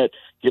Leonard Fournette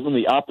gave him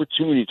the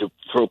opportunity to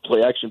throw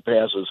play-action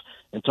passes,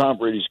 and Tom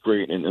Brady's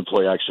great in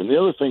play action. The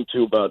other thing,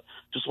 too,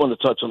 just wanted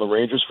to touch on the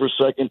Rangers for a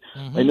second.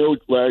 Mm-hmm. I know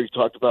Larry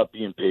talked about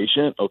being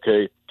patient,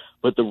 okay,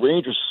 but the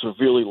Rangers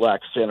severely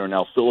lack center.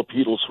 Now, Philip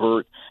Heedle's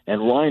hurt,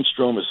 and Ryan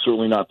Strome is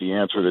certainly not the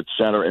answer at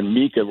center, and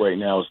Mika right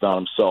now is not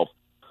himself.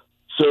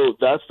 So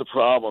that's the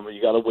problem.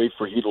 You got to wait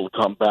for Heedle to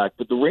come back.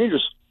 But the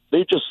Rangers,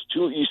 they're just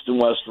too east and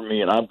west for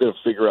me, and I'm going to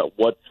figure out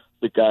what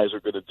the guys are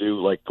going to do,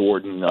 like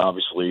Gordon,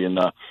 obviously, and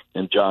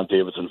John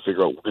Davidson,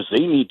 figure out, because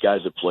they need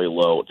guys that play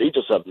low. They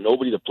just have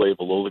nobody to play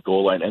below the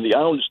goal line. And the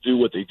Islanders do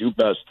what they do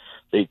best.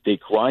 They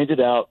grind it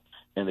out,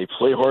 and they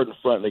play hard in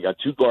front. And they got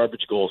 2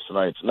 garbage goals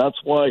tonight. And that's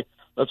why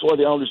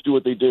the Islanders do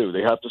what they do.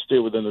 They have to stay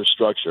within their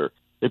structure.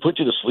 They put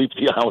you to sleep,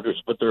 the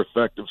Islanders, but they're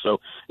effective. So,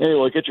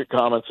 anyway, get your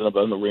comments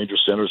on the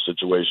Rangers center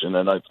situation,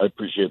 and I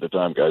appreciate the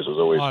time, guys, as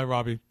always. All right,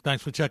 Robbie.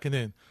 Thanks for checking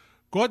in.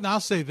 Gordon, I'll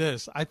say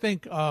this. I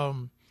think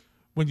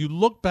when you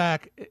look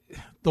back,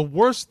 the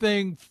worst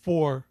thing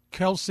for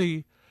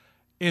Kelsey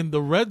in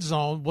the red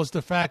zone was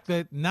the fact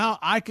that now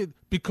I could,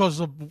 because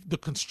of the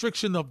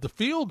constriction of the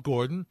field,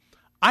 Gordon,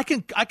 I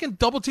can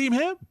double team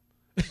him.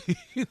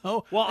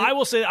 Well, I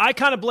will say I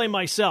kind of blame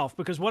myself,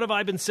 because what have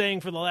I been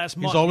saying for the last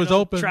month? He's always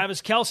open.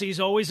 Travis Kelce, he's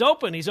always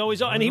open. He's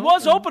always open. And he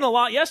was open a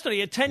lot yesterday.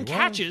 He had 10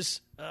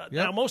 catches.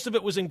 Now, most of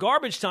it was in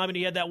garbage time, and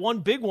he had that one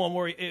big one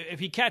where if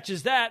he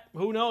catches that,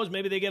 who knows,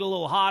 maybe they get a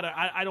little hot.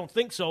 I don't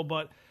think so,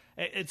 but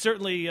it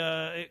certainly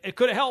it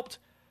could have helped.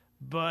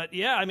 But,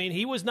 yeah, I mean,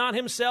 he was not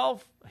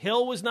himself.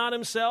 Hill was not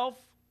himself.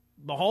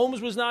 Mahomes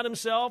was not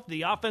himself.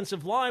 The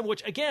offensive line,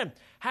 which, again,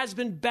 has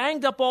been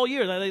banged up all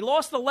year. Now, they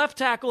lost the left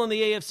tackle in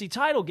the AFC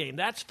title game.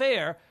 That's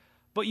fair.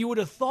 But you would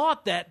have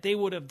thought that they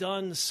would have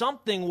done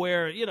something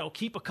where,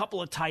 keep a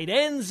couple of tight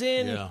ends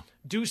in,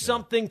 do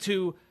something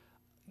to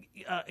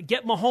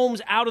get Mahomes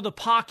out of the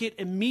pocket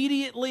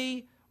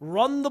immediately,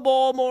 run the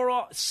ball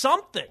more,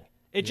 something.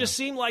 It just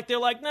seemed like they're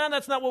like, nah,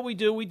 that's not what we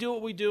do. We do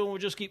what we do, and we'll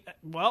just keep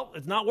 – well,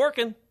 it's not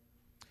working.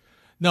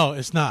 No,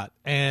 it's not.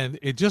 And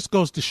it just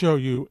goes to show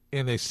you,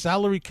 in a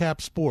salary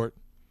cap sport,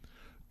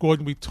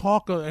 Gordon, we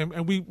talk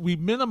and we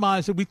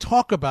minimize it. We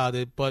talk about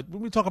it, but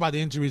when we talk about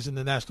injuries in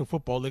the National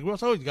Football League, we're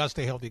saying, you got to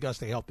stay healthy, you got to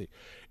stay healthy.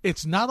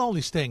 It's not only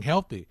staying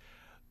healthy.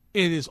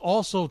 It is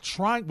also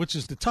trying, which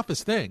is the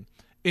toughest thing,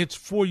 it's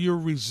for your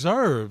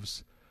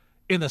reserves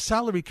in a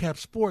salary cap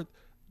sport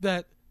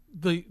that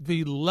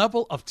the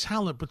level of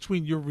talent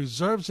between your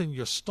reserves and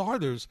your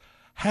starters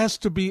has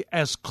to be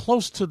as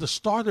close to the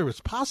starter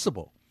as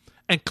possible.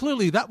 And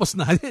clearly that was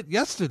not it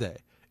yesterday.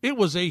 It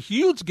was a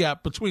huge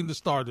gap between the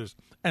starters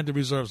and the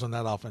reserves on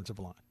that offensive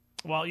line.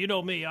 Well, you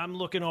know me. I'm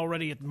looking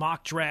already at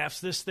mock drafts,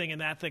 this thing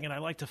and that thing, and I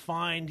like to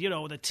find,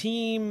 the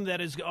team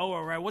that is,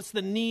 all right, what's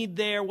the need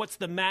there? What's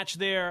the match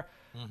there?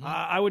 Mm-hmm.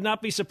 I would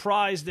not be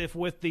surprised if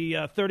with the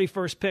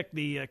 31st pick,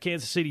 the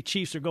Kansas City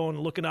Chiefs are going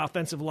and looking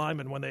offensive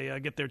linemen when they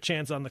get their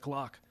chance on the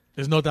clock.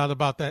 There's no doubt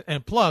about that.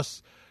 And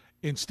plus,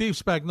 in Steve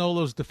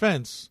Spagnuolo's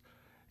defense,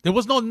 there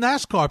was no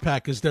NASCAR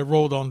package that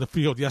rolled on the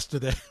field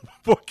yesterday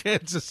for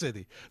Kansas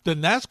City. The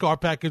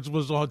NASCAR package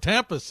was on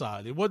Tampa's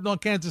side. It wasn't on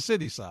Kansas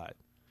City's side.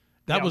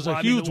 That was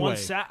a huge way.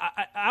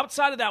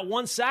 Outside of that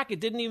one sack, it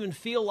didn't even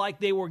feel like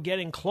they were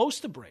getting close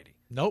to Brady.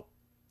 Nope,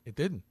 it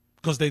didn't,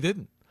 because they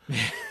didn't.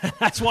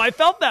 That's why I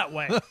felt that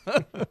way.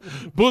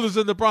 Buddha's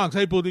in the Bronx.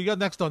 Hey, Buddha, you're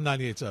next on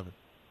 98.7.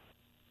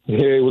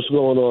 Hey, what's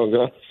going on,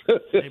 guys?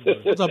 Hey,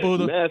 Buddha. What's up,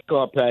 Buddha?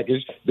 NASCAR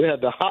package. They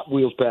had the Hot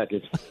Wheels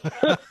package.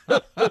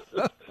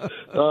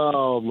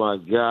 Oh, my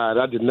God.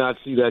 I did not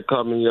see that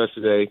coming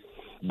yesterday.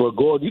 But,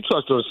 Gordon, you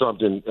touched on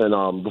something,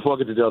 and before I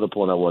get to the other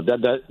point I want,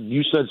 that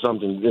you said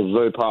something that was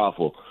very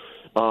powerful.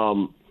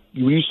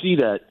 You see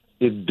that,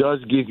 it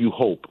does give you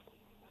hope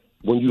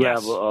when you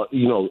have,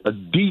 a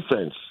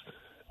defense.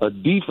 A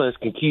defense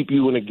can keep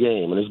you in a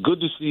game, and it's good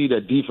to see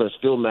that defense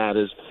still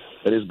matters,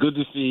 and it's good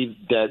to see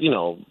that,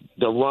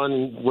 the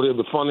run, whatever,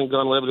 the fun and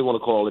gun, whatever they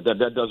want to call it, that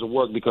doesn't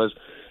work because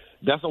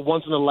that's a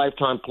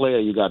once-in-a-lifetime player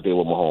you got there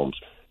with Mahomes.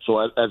 So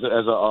as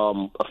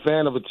a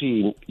fan of a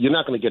team, you're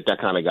not going to get that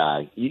kind of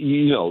guy.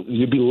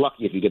 You'd be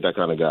lucky if you get that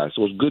kind of guy.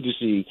 So it's good to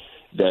see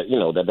that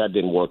that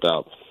didn't work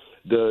out.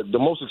 The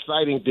most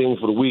exciting thing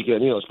for the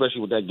weekend, especially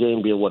with that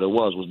game being what it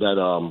was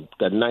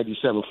that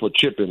 97-foot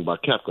chip in by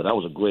Koepka. That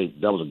was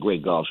a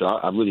great golf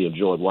shot. I really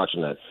enjoyed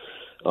watching that.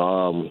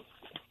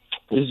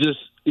 It's just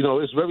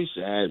it's very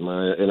sad,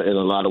 man, in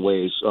a lot of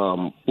ways.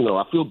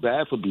 I feel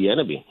bad for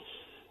Bieniemy,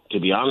 to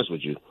be honest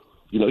with you.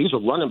 He's a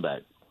running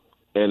back,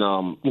 and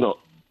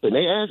and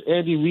they asked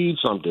Andy Reid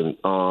something.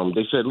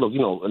 They said, look,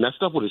 and that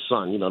stuff with his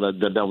son,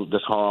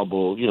 that's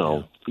horrible. You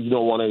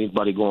don't want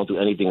anybody going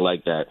through anything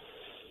like that.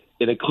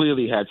 And it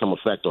clearly had some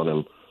effect on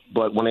him.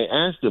 But when they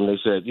asked him, they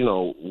said,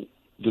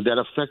 did that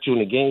affect you in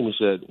the game? He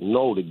said,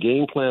 no, the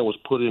game plan was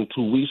put in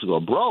 2 weeks ago.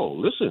 Bro,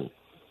 listen,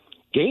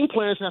 game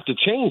plans have to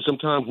change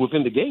sometimes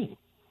within the game.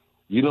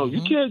 You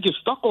can't get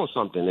stuck on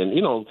something. And,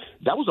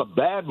 that was a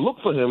bad look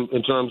for him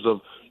in terms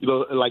of, he's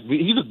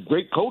a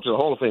great coach, a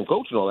Hall of Fame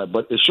coach and all that,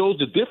 but it shows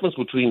the difference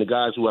between the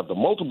guys who have the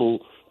multiple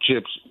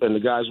chips and the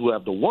guys who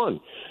have the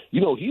one. He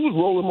was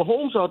rolling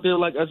Mahomes out there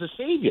like as a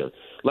savior.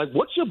 Like,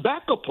 what's your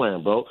backup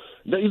plan, bro?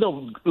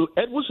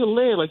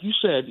 Edwards-Helaire, like you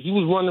said, he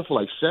was running for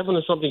like 7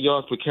 or something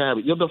yards per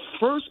carry. The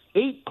first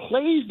 8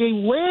 plays they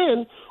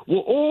ran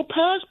were all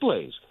pass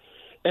plays.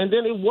 And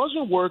then it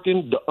wasn't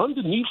working. The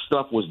underneath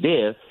stuff was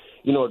there.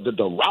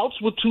 The routes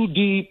were too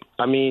deep.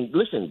 I mean,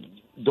 listen,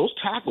 those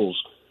tackles,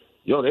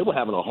 they were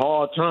having a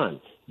hard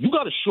time. You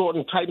got to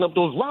shorten and tighten up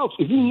those routes.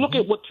 If you look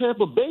at what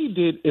Tampa Bay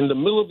did in the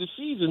middle of the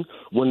season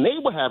when they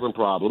were having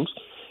problems,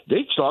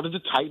 they started to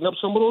tighten up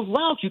some of those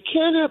routes. You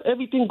can't have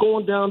everything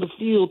going down the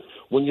field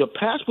when your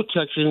pass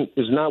protection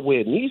is not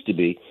where it needs to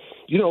be.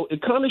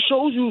 It kind of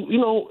shows you,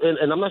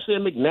 and I'm not saying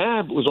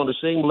McNabb was on the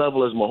same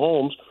level as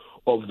Mahomes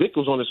or Vic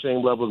was on the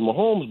same level as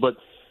Mahomes, but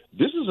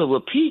this is a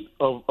repeat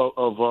of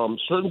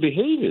certain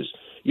behaviors.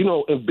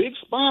 In big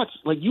spots,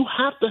 like you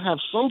have to have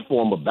some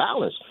form of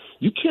balance.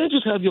 You can't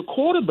just have your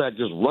quarterback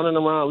just running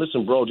around,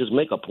 listen, bro, just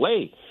make a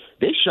play.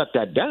 They shut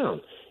that down,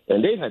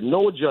 and they had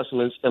no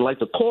adjustments. And like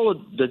the caller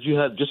that you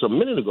had just a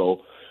minute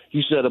ago,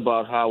 he said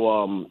about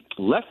how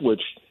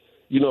Leftwich,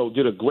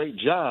 did a great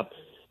job.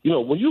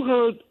 When you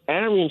heard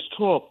Arians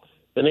talk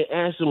and they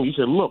asked him, he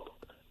said, look,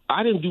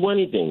 I didn't do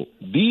anything.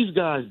 These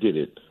guys did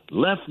it.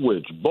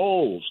 Leftwich,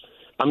 Bowles.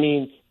 I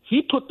mean,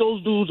 he put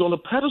those dudes on a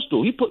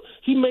pedestal.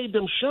 He made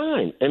them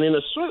shine. And in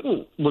a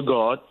certain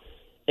regard,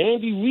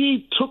 Andy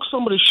Reid took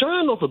some of the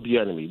shine off of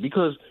Bieniemy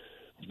because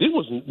there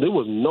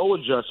was no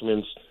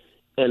adjustments.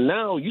 And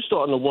now you're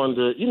starting to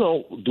wonder,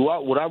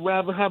 would I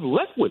rather have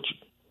Leftwich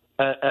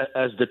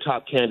as the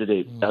top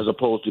candidate as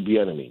opposed to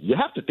Bieniemy? You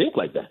have to think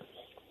like that.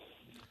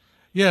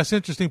 Yes,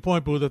 interesting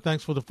point, Buddha.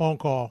 Thanks for the phone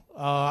call.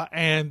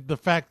 And the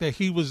fact that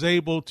he was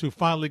able to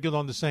finally get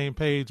on the same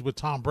page with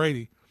Tom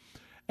Brady.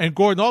 And,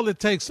 Gordon, all it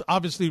takes,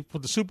 obviously, for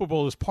the Super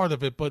Bowl is part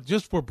of it, but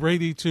just for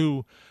Brady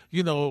to,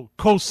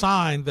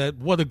 co-sign that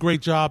what a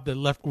great job that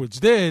Leftwich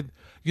did,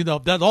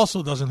 that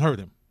also doesn't hurt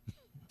him.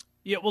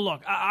 Yeah, well,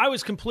 look, I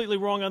was completely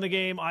wrong on the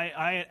game.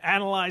 I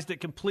analyzed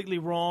it completely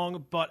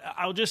wrong, but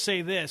I'll just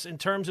say this. In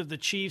terms of the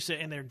Chiefs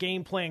and their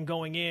game plan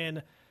going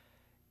in,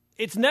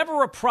 it's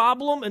never a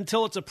problem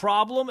until it's a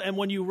problem, and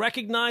when you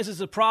recognize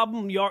it's a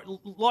problem,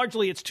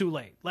 largely it's too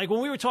late. Like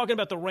when we were talking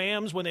about the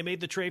Rams when they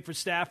made the trade for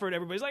Stafford,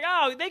 everybody's like,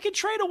 oh, they could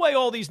trade away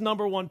all these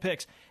number one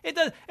picks. It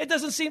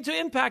doesn't seem to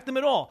impact them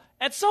at all.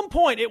 At some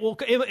point, it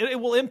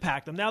will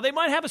impact them. Now, they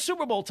might have a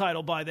Super Bowl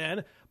title by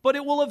then, but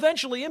it will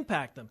eventually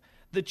impact them.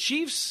 The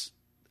Chiefs'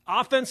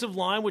 offensive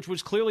line, which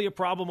was clearly a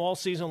problem all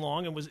season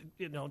long and was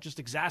just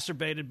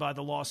exacerbated by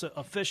the loss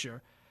of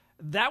Fisher,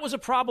 that was a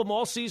problem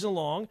all season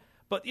long.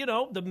 But,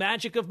 the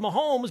magic of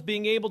Mahomes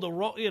being able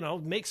to,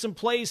 make some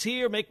plays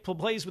here, make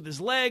plays with his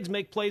legs,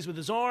 make plays with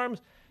his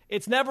arms.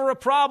 It's never a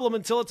problem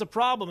until it's a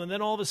problem. And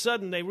then all of a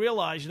sudden they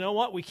realize, you know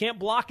what, we can't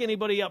block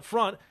anybody up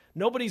front.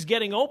 Nobody's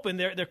getting open.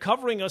 They're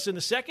covering us in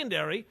the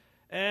secondary.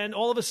 And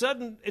all of a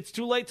sudden it's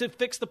too late to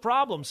fix the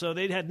problem. So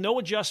they had no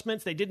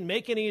adjustments. They didn't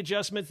make any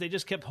adjustments. They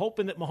just kept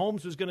hoping that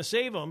Mahomes was going to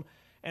save them.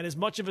 And as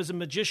much of a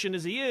magician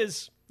as he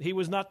is, he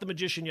was not the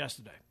magician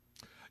yesterday.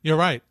 You're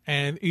right.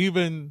 And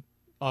even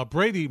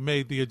Brady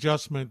made the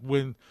adjustment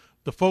when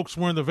the folks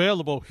weren't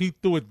available. He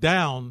threw it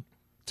down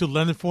to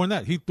Leonard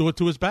Fournette. He threw it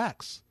to his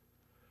backs.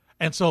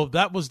 And so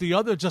that was the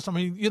other adjustment.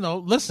 I mean,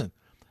 listen.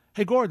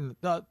 Hey, Gordon,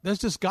 there's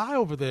this guy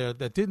over there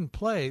that didn't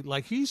play.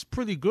 Like, he's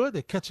pretty good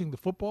at catching the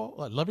football.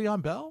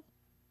 Le'Veon Bell?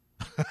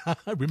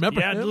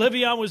 Remember him?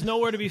 Le'Veon was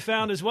nowhere to be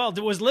found as well.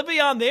 Was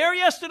Le'Veon there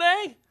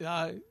yesterday?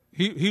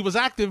 He was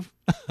active.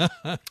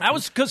 That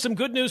was some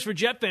good news for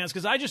Jet fans,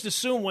 because I just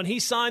assume when he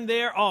signed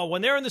there,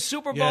 when they're in the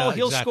Super Bowl,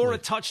 he'll score a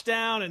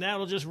touchdown, and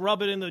that'll just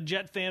rub it in the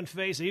Jet fan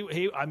face. I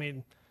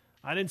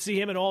didn't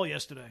see him at all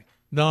yesterday.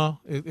 No,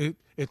 it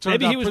turned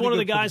Maybe out he was pretty one of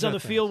the good for guys on the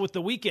Jet field fans. with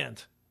the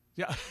Weekend.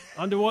 Yeah,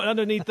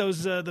 underneath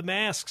those the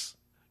masks.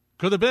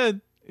 Could have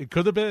been. It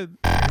could have been.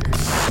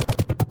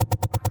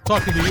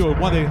 Talking to you at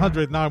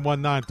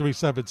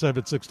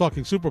 1-800-919-3776,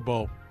 talking Super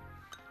Bowl.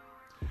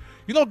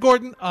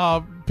 Gordon,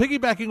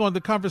 piggybacking on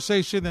the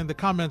conversation and the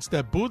comments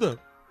that Buddha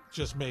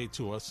just made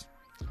to us,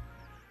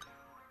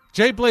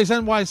 Jay Blaze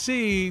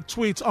NYC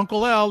tweets,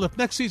 Uncle L, if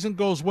next season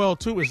goes well,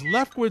 too, is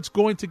Leftwich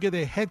going to get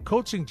a head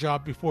coaching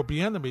job before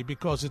Bieniemy,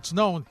 because it's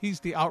known he's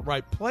the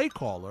outright play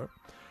caller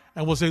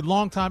and was a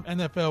longtime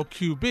NFL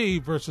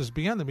QB versus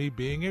Bieniemy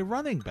being a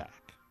running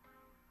back?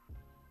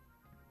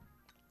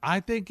 I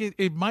think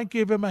it might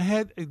give him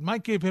it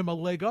might give him a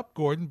leg up,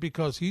 Gordon,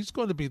 because he's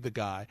going to be the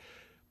guy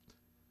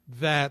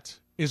that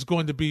is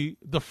going to be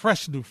the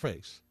fresh new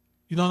face.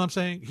 You know what I'm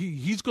saying?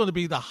 He's going to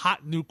be the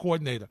hot new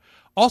coordinator.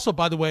 Also,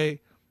 by the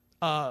way,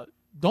 don't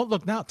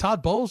look now.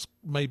 Todd Bowles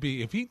may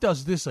be, if he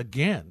does this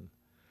again,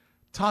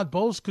 Todd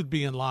Bowles could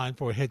be in line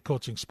for a head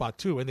coaching spot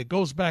too. And it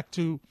goes back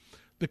to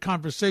the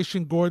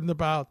conversation, Gordon,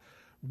 about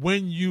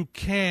when you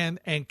can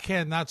and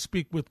cannot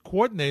speak with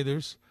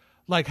coordinators,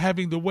 like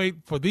having to wait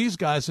for these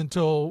guys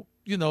until,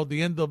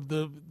 the end of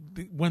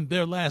when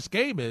their last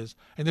game is.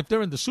 And if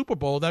they're in the Super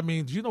Bowl, that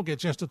means you don't get a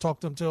chance to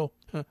talk to them until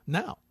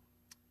now.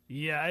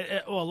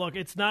 Yeah, well, look,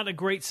 it's not a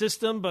great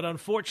system, but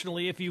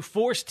unfortunately, if you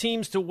force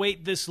teams to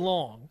wait this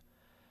long,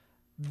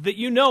 that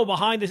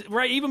behind this,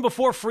 right, even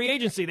before free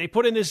agency, they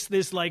put in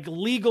this like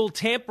legal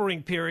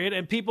tampering period,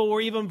 and people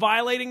were even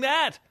violating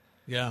that.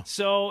 Yeah.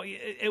 So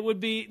it would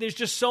be, there's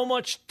just so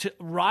much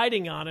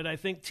riding on it. I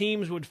think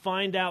teams would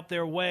find out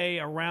their way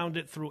around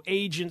it through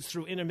agents,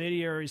 through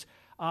intermediaries.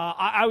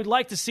 I would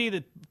like to see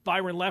that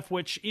Byron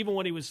Leftwich, even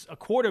when he was a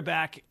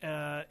quarterback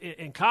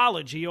in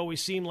college, he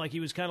always seemed like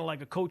he was kind of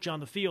like a coach on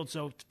the field.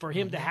 So for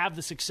him to have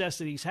the success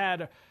that he's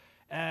had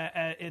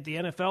at the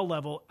NFL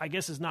level, I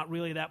guess is not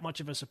really that much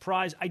of a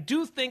surprise. I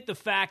do think the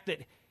fact that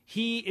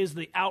he is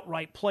the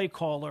outright play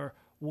caller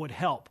would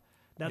help.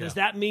 Now, does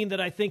that mean that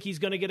I think he's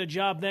going to get a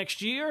job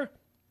next year?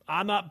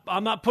 I'm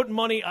not putting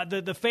money.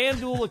 The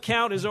FanDuel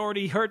account is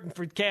already hurting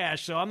for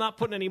cash, so I'm not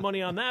putting any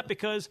money on that,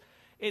 because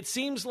it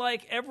seems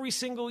like every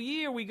single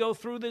year we go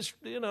through this,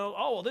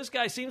 this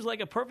guy seems like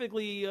a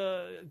perfectly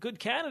good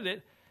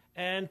candidate.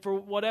 And for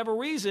whatever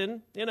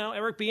reason,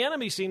 Eric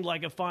Bieniemy seemed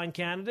like a fine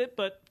candidate,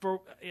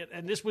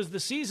 and this was the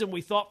season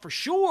we thought for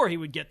sure he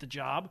would get the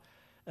job,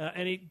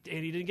 and he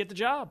didn't get the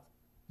job.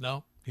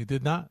 No, he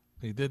did not.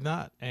 He did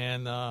not.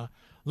 And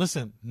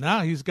listen,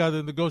 now he's got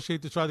to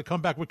negotiate to try to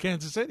come back with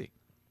Kansas City,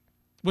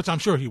 which I'm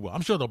sure he will.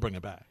 I'm sure they'll bring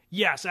it back.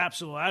 Yes,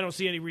 absolutely. I don't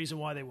see any reason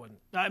why they wouldn't.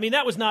 I mean,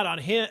 that was not on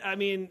him. I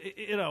mean,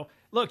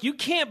 look, you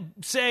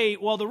can't say,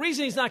 well, the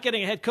reason he's not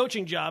getting a head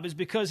coaching job is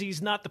because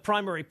he's not the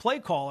primary play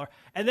caller,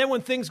 and then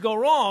when things go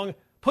wrong,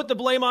 put the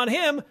blame on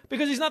him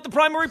because he's not the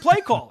primary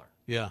play caller.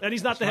 Yeah. And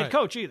he's not the head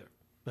coach either.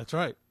 That's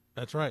right.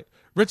 That's right.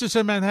 Richard's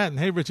in Manhattan.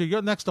 Hey, Richard,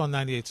 you're next on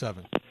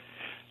 98.7.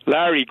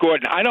 Larry,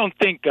 Gordon, I don't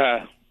think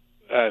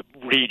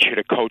Reed should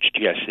have coached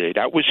yesterday.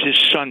 That was his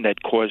son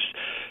that caused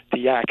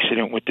the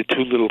accident with the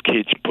two little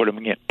kids, put him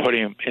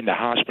in the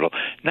hospital.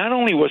 Not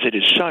only was it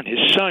his son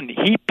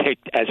he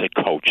picked as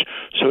a coach,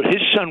 so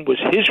his son was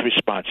his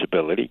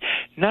responsibility.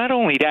 Not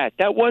only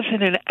that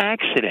wasn't an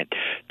accident.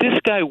 This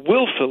guy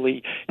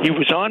willfully, he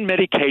was on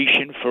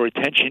medication for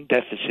attention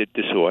deficit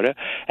disorder,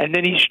 and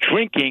then he's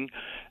drinking.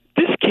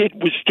 This kid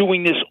was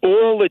doing this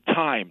all the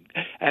time,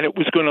 and it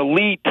was going to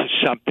lead to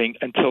something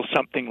until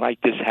something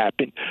like this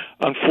happened.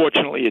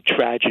 Unfortunately, a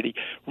tragedy.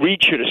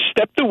 Reed should have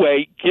stepped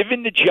away,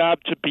 given the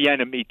job to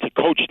Bieniemy to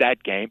coach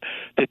that game.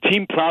 The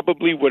team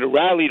probably would have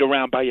rallied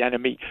around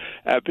Bieniemy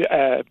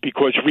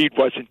because Reed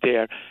wasn't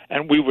there,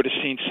 and we would have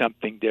seen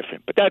something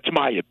different. But that's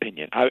my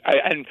opinion.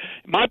 And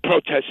my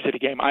protest to the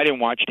game, I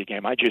didn't watch the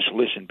game. I just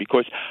listened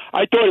because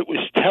I thought it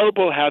was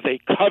terrible how they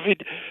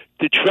covered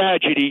the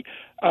tragedy.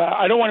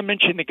 I don't want to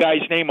mention the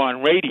guy's name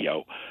on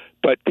radio,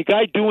 but the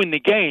guy doing the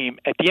game,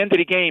 at the end of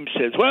the game,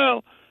 says,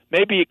 well,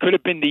 maybe it could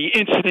have been the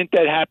incident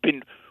that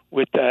happened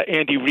with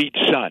Andy Reid's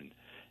son.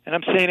 And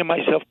I'm saying to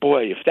myself,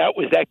 boy, if that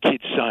was that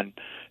kid's son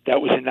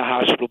that was in the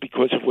hospital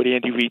because of what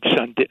Andy Reid's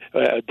son did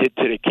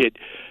to the kid,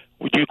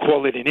 would you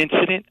call it an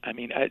incident? I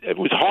mean, it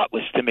was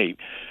heartless to me.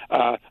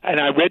 And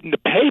I read in the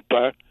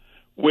paper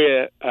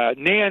where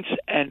Nance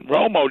and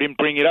Romo didn't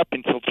bring it up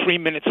until 3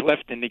 minutes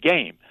left in the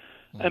game.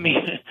 I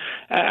mean,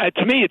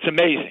 to me, it's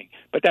amazing.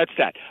 But that's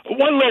that.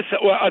 One last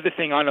other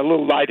thing on a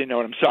little lighter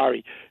note. I'm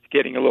sorry,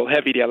 getting a little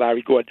heavy there,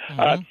 Larry Gordon.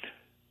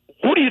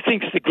 Who do you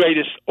think is the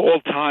greatest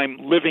all-time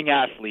living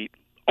athlete,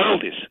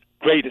 oldest,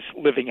 greatest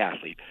living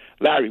athlete?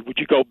 Larry, would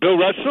you go Bill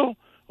Russell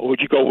or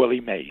would you go Willie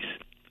Mays?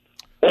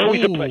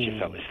 Always a pleasure,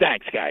 fellas.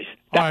 Thanks, guys.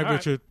 All right,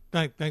 Richard.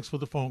 Thanks for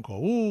the phone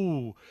call.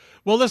 Ooh.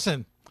 Well,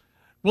 listen,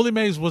 Willie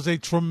Mays was a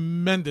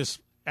tremendous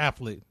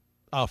athlete.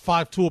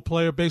 5-tool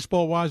player,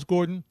 baseball-wise,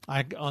 Gordon.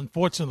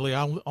 Unfortunately,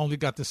 I only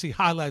got to see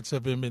highlights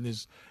of him in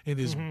his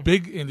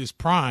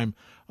prime.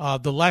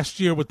 The last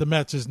year with the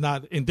Mets is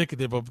not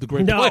indicative of the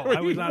great player I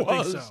would not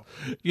think so.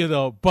 You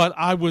know, but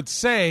I would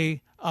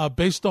say,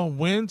 based on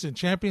wins and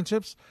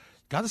championships,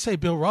 got to say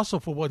Bill Russell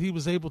for what he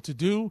was able to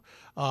do.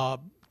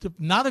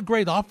 Not a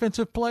great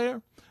offensive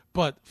player,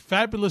 but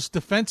fabulous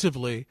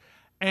defensively,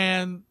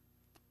 and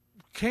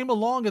came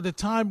along at a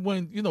time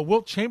when,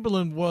 Wilt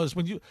Chamberlain was,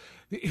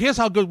 here's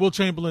how good Wilt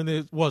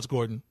Chamberlain was,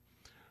 Gordon.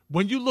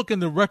 When you look in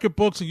the record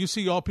books and you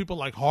see all people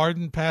like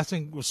Harden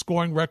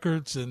scoring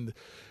records and,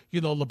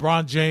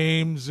 LeBron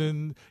James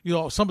and,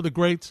 some of the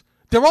greats,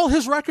 they're all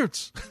his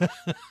records.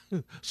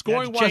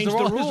 Scoring-wise, they're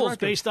all the rules his records.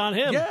 based on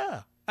him.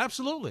 Yeah,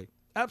 absolutely.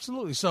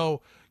 Absolutely.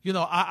 So,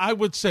 I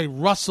would say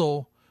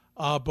Russell,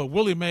 but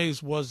Willie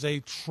Mays was a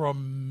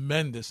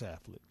tremendous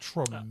athlete.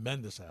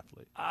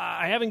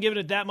 I haven't given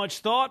it that much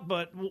thought,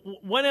 but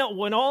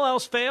when all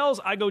else fails,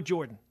 I go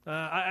Jordan.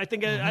 I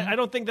think I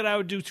don't think that I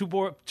would do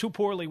too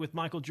poorly with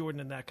Michael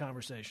Jordan in that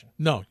conversation.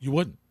 No, you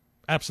wouldn't.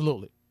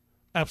 Absolutely.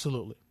 But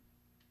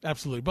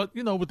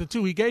with the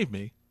two he gave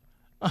me,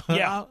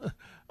 yeah,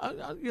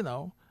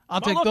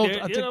 I'll take those.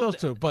 I'll take those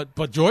two.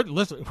 But Jordan,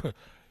 listen,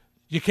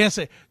 you can't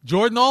say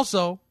Jordan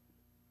also.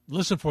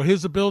 Listen, for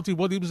his ability,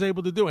 what he was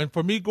able to do. And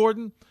for me,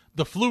 Gordon,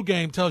 the flu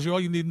game tells you all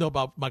you need to know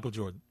about Michael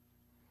Jordan.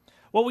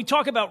 Well, we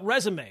talk about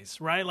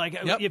resumes, right? Like,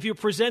 if you're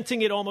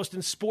presenting it almost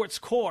in sports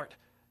court,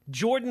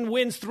 Jordan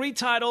wins 3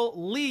 titles,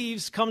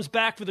 leaves, comes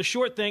back for the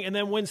short thing, and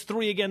then wins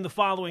 3 again the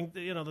following,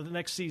 the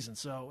next season.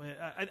 So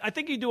I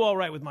think you do all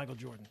right with Michael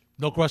Jordan.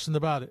 No question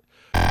about it.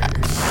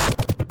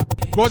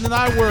 Gordon and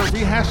I were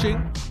rehashing,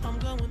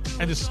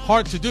 and it's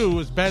hard to do,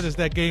 as bad as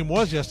that game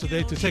was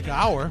yesterday, to take an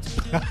hour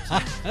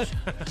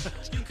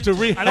to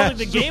rehash I don't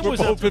think the game Super was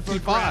Bowl up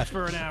 55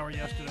 for an hour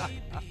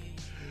yesterday.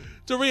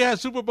 To rehash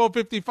Super Bowl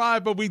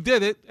 55, but we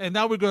did it, and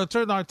now we're going to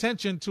turn our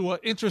attention to an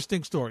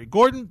interesting story.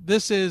 Gordon,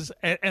 this is,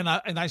 and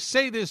I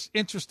say this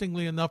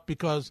interestingly enough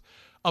because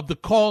of the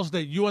calls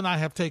that you and I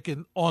have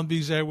taken on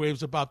these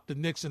airwaves about the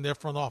Knicks and their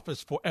front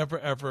office forever,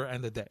 ever,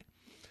 and a day,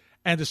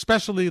 and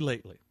especially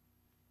lately.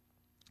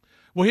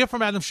 We'll hear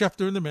from Adam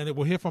Schefter in a minute.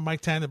 We'll hear from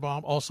Mike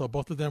Tannenbaum also.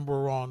 Both of them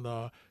were on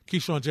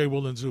Keyshawn, J.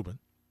 Will, and Zubin.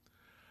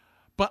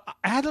 But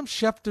Adam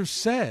Schefter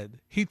said,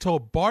 he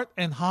told Bart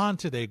and Hahn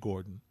today,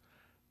 Gordon,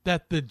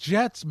 that the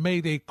Jets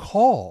made a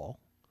call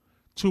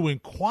to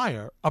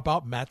inquire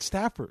about Matt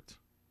Stafford.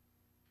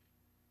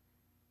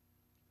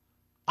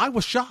 I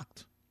was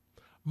shocked.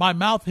 My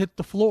mouth hit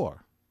the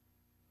floor.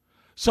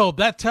 So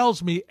that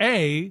tells me,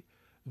 A,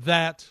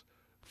 that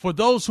for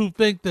those who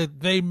think that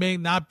they may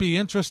not be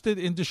interested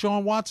in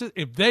Deshaun Watson,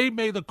 if they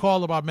made a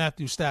call about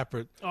Matthew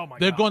Stafford,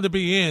 they're going to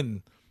be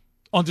in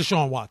on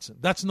Deshaun Watson.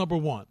 That's number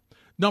one.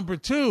 Number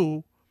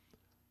two,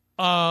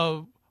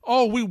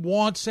 we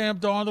want Sam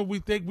Darnold. We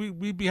think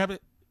we'd be having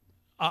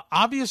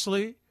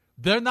obviously,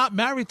 they're not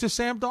married to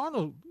Sam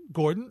Darnold,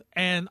 Gordon.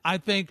 And I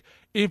think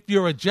if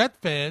you're a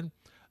Jet fan,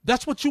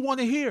 that's what you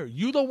want to hear.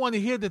 You don't want to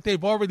hear that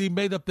they've already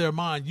made up their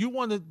mind. You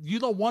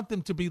don't want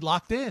them to be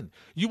locked in.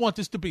 You want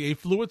this to be a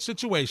fluid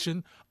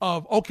situation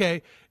of,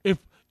 okay, if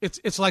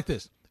it's like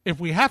this. If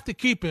we have to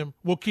keep him,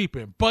 we'll keep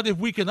him. But if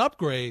we can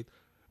upgrade,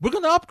 we're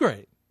going to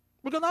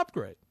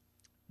upgrade.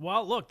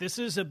 Well, look, this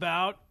is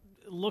about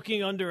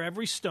looking under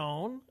every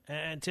stone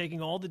and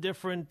taking all the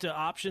different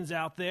options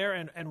out there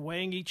and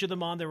weighing each of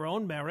them on their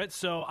own merit.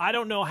 So I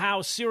don't know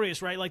how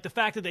serious, right? Like the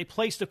fact that they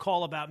placed a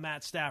call about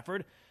Matt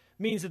Stafford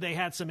means that they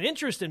had some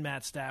interest in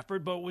Matt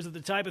Stafford, but was it the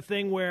type of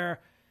thing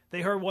where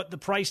they heard what the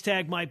price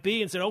tag might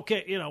be and said,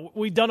 okay,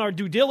 we've done our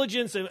due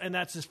diligence and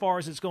that's as far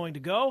as it's going to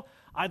go?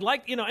 I'd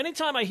like,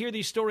 anytime I hear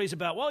these stories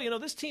about,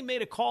 this team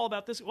made a call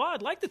about this,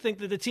 I'd like to think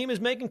that the team is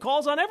making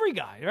calls on every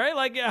guy, right?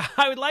 Like,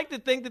 I would like to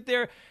think that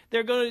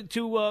they're going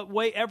to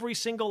weigh every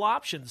single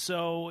option.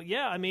 So,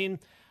 yeah, I mean,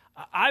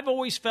 I've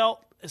always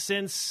felt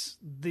since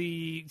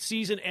the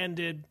season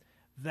ended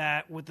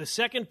that with the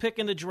second pick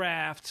in the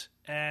draft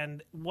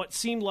and what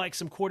seemed like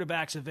some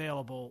quarterbacks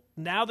available,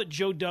 now that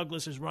Joe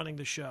Douglas is running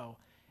the show,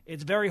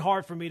 it's very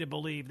hard for me to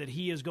believe that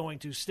he is going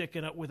to stick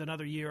it up with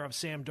another year of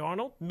Sam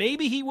Darnold.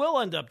 Maybe he will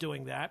end up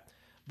doing that,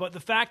 But the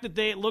fact that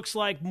it looks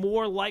like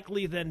more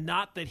likely than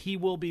not that he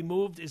will be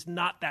moved is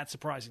not that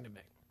surprising to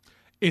me.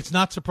 It's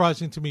not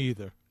surprising to me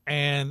either.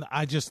 And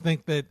I just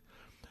think that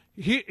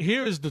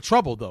here is the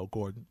trouble, though,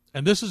 Gordon,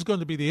 and this is going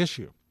to be the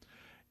issue.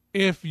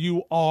 If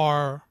you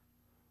are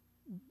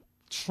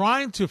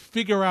trying to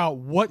figure out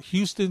what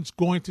Houston's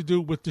going to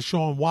do with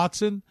Deshaun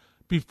Watson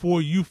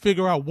before you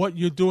figure out what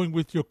you're doing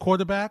with your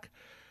quarterback,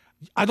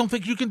 I don't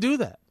think you can do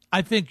that.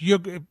 I think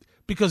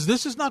because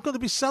this is not going to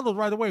be settled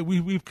right away.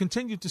 We've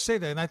continued to say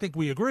that, and I think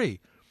we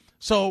agree.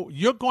 So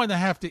you're going to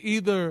have to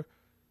either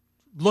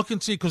look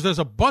and see, because there's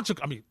a bunch of,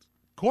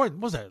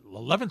 Gordon, what's that,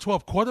 11,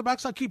 12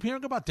 quarterbacks I keep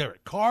hearing about?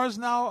 Derek Carr's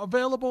now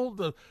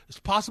available. It's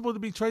possible to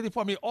be traded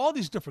for. All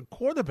these different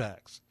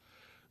quarterbacks.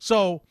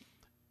 So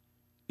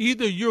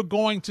either you're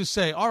going to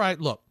say, all right,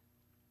 look,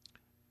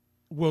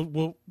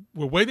 we're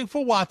waiting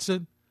for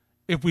Watson.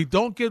 If we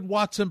don't get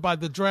Watson by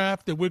the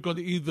draft, then we're going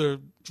to either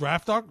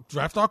draft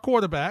our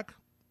quarterback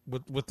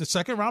with the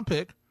second-round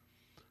pick,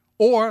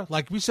 or,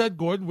 like we said,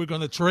 Gordon, we're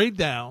going to trade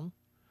down,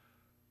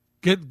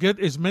 get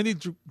as many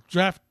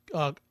draft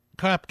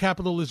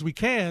capital as we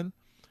can,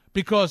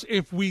 because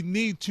if we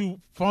need to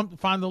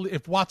finally,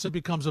 if Watson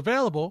becomes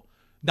available,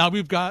 now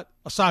we've got,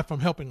 aside from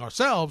helping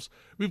ourselves,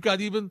 we've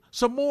got even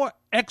some more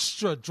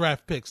extra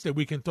draft picks that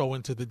we can throw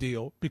into the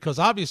deal, because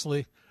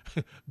obviously,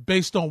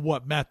 based on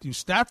what Matthew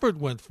Stafford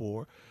went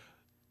for,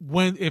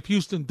 if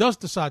Houston does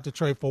decide to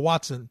trade for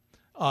Watson,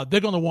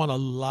 they're going to want a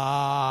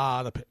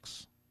lot of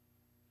picks.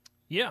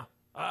 Yeah,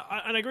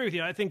 and I agree with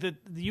you. I think that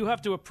you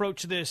have to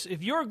approach this.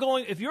 If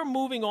you're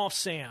moving off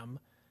Sam,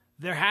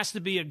 there has to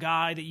be a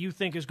guy that you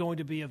think is going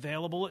to be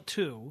available at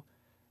 2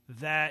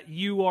 that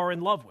you are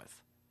in love with.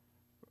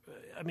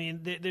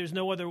 There's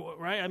no other,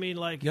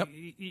 right? Yep.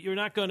 You're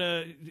not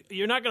gonna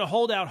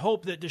hold out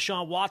hope that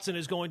Deshaun Watson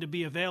is going to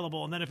be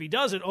available, and then if he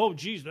doesn't, oh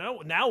geez,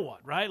 now what,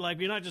 right?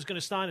 You're not just going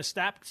to sign a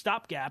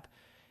stopgap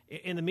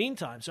in the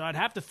meantime. So I'd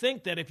have to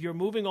think that if you're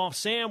moving off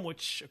Sam,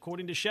 which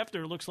according to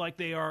Schefter looks like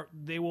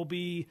they will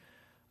be,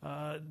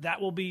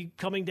 that will be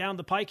coming down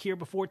the pike here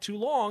before too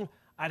long.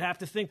 I'd have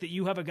to think that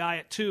you have a guy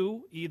at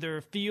 2,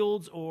 either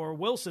Fields or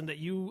Wilson, that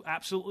you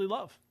absolutely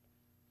love.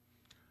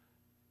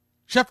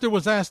 Schefter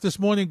was asked this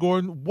morning,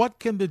 Gordon, what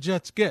can the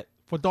Jets get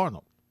for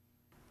Darnold?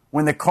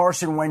 When the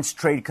Carson Wentz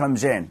trade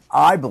comes in,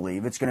 I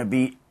believe it's going to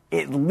be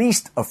at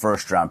least a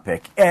first-round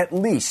pick, at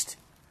least.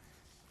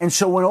 And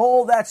so when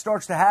all that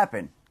starts to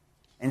happen,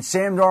 and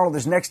Sam Darnold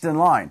is next in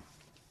line,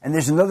 and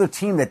there's another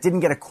team that didn't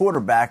get a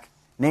quarterback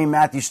named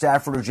Matthew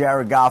Stafford or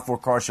Jared Goff or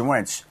Carson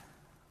Wentz,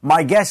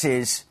 my guess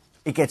is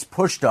it gets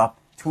pushed up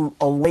to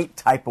a late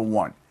type of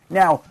 1.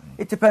 Now,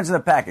 it depends on the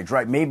package,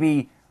 right?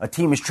 Maybe a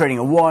team is trading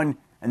a 1,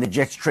 and the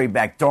Jets trade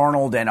back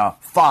Darnold and a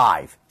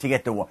 5 to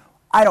get the 1.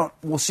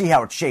 We'll see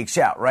how it shakes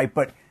out, right?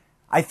 But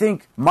I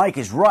think Mike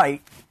is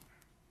right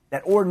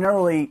that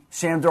ordinarily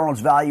Sam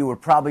Darnold's value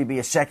would probably be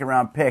a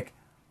second-round pick,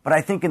 but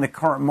I think in the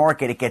current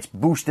market it gets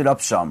boosted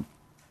up some.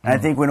 And I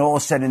think when all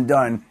is said and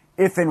done,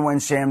 if and when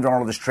Sam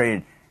Darnold is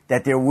traded,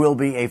 that there will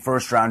be a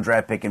first-round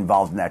draft pick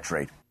involved in that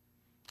trade.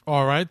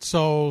 All right,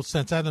 so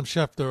since Adam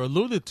Schefter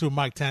alluded to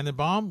Mike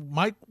Tannenbaum,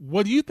 Mike,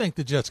 what do you think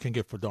the Jets can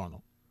get for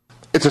Darnold?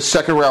 It's a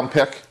second-round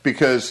pick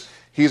because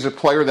he's a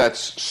player that's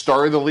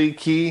started the league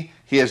key.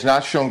 He has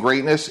not shown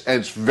greatness,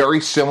 and it's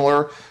very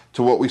similar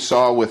to what we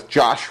saw with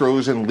Josh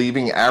Rosen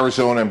leaving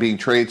Arizona and being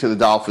traded to the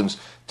Dolphins.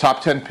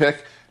 Top 10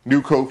 pick,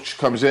 new coach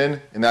comes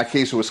in. In that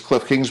case, it was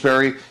Cliff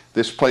Kingsbury.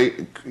 This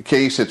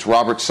case, it's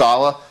Robert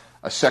Saleh.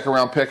 A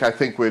second-round pick, I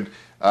think, would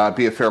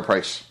be a fair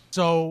price.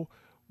 So,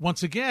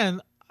 once again,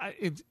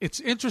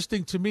 it's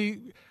interesting to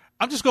me.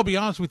 I'm just going to be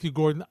honest with you,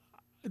 Gordon.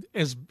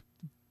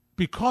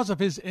 Because of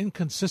his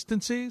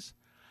inconsistencies,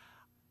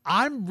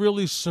 I'm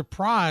really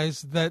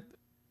surprised that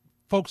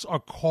folks are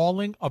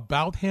calling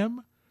about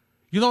him.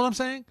 You know what I'm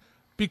saying?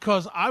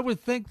 Because I would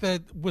think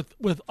that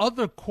with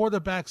other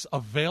quarterbacks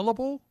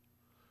available,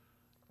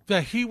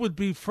 that he would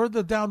be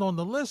further down on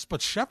the list. But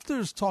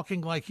Schefter's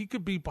talking like he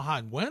could be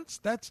behind Wentz.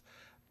 That's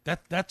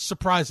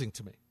surprising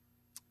to me.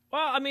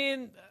 Well,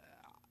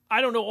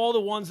 I don't know all the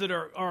ones that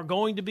are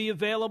going to be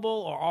available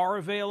or are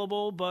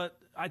available, but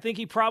I think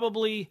he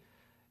probably –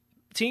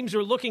 teams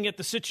are looking at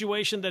the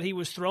situation that he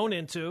was thrown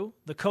into,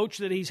 the coach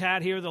that he's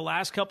had here the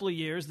last couple of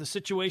years, the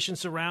situation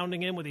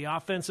surrounding him with the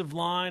offensive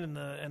line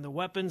and the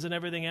weapons and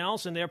everything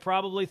else, and they're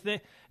probably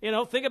think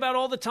about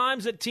all the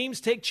times that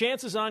teams take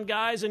chances on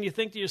guys, and you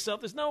think to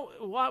yourself,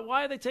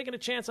 why are they taking a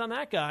chance on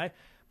that guy?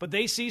 But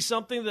they see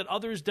something that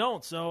others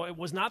don't. So it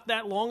was not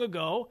that long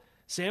ago.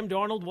 Sam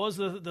Darnold was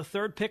the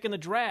third pick in the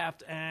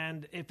draft,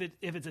 and if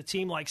it's a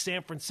team like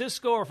San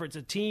Francisco, or if it's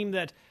a team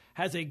that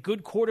has a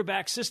good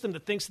quarterback system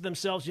that thinks to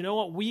themselves, you know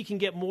what, we can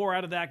get more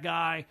out of that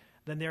guy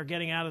than they're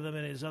getting out of them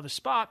in his other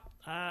spot,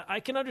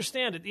 I can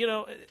understand it.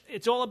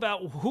 It's all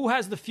about who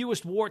has the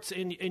fewest warts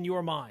in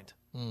your mind.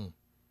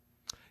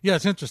 Yeah,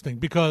 it's interesting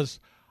because,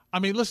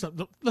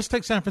 listen, let's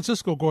take San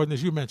Francisco, Gordon,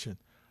 as you mentioned.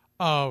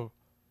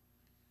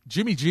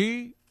 Jimmy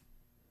G,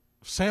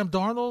 Sam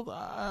Darnold,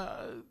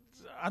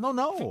 I don't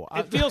know.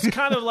 It feels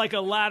kind of like a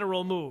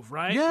lateral move,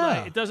 right? Yeah.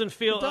 Like, it doesn't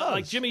feel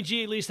like Jimmy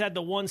G at least had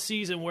the one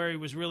season where he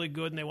was really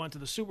good and they went to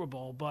the Super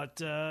Bowl.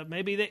 But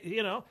maybe,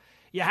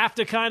 you have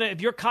to kind of,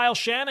 if you're Kyle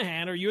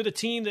Shanahan or you're the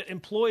team that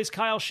employs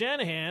Kyle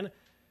Shanahan,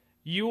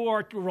 you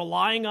are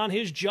relying on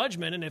his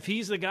judgment. And if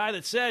he's the guy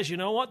that says, you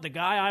know what, the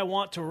guy I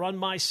want to run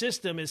my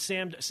system is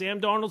Sam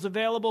Darnold's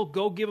available,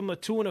 go give him a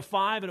 2 and a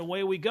 5 and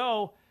away we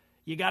go,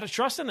 you got to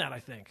trust in that, I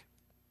think.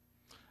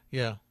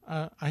 Yeah,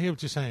 I hear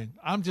what you're saying.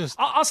 I'll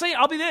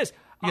be this.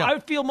 Yeah. I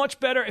would feel much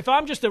better if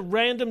I'm just a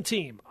random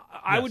team.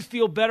 I would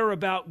feel better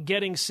about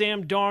getting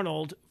Sam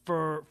Darnold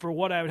for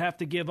what I would have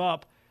to give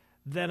up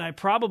than I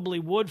probably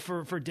would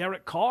for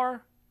Derek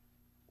Carr.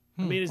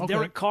 I mean, is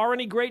Derek Carr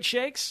any great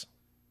shakes?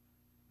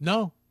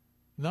 No.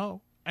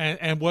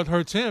 And what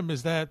hurts him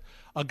is that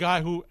a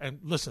guy who, and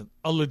listen,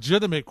 a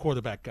legitimate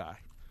quarterback guy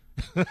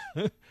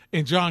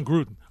in John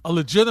Gruden, a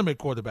legitimate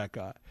quarterback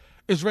guy,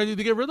 is ready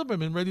to get rid of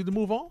him and ready to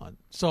move on.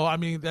 So, I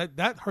mean,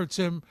 that hurts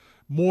him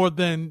more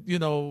than,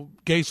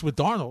 Gase with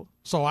Darnold.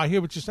 So I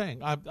hear what you're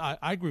saying. I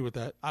agree with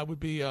that. I would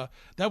be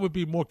that would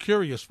be more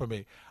curious for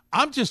me.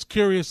 I'm just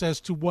curious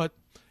as to what,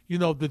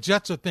 the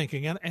Jets are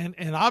thinking.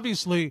 And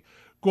obviously,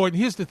 Gordon,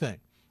 here's the thing.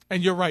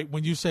 And you're right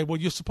when you say, well,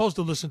 you're supposed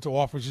to listen to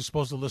offers, you're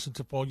supposed to listen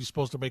to phone, you're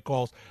supposed to make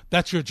calls.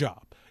 That's your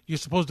job. You're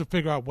supposed to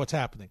figure out what's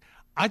happening.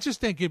 I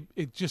just think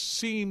it just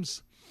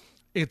seems,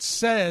 it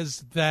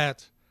says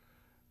that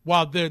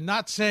while they're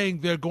not saying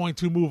they're going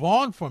to move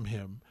on from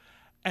him,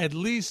 at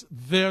least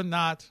they're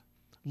not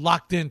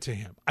locked into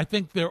him. I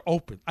think they're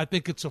open. I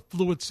think it's a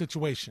fluid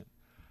situation.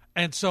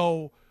 And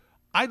so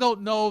I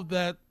don't know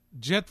that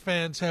Jet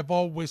fans have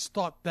always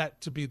thought that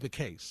to be the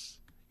case.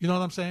 You know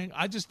what I'm saying?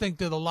 I just think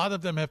that a lot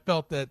of them have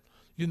felt that,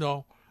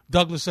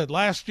 Douglas said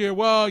last year,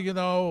 well,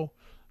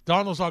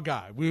 Darnold's our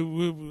guy.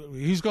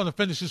 He's going to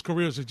finish his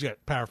career as a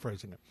Jet,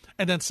 paraphrasing him.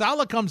 And then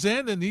Saleh comes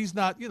in, and he's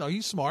not,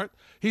 he's smart.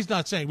 He's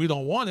not saying we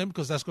don't want him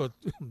because that's going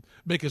to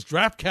make his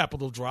draft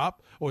capital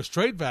drop or his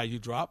trade value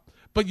drop.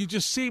 But you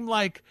just seem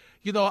like,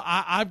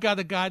 I've got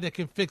a guy that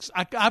can fix.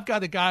 I've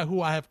got a guy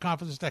who I have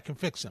confidence that can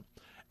fix him.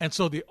 And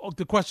so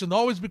the question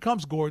always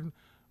becomes, Gordon,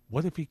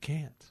 what if he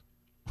can't?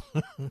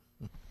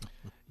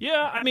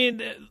 Yeah, I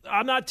mean,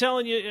 I'm not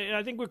telling you.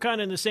 I think we're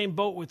kind of in the same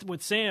boat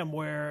with Sam,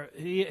 where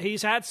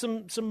he's had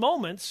some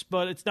moments,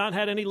 but it's not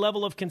had any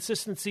level of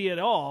consistency at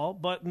all.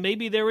 But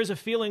maybe there is a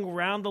feeling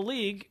around the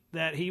league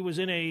that he was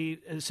in a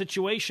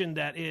situation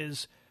that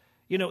is,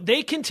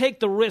 they can take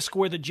the risk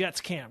where the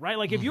Jets can't, right?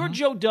 Like if you're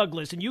Joe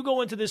Douglas and you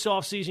go into this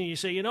offseason and you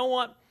say, you know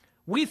what,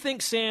 we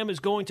think Sam is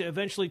going to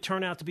eventually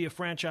turn out to be a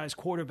franchise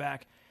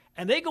quarterback,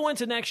 and they go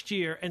into next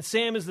year and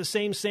Sam is the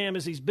same Sam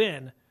as he's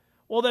been,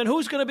 well, then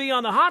who's going to be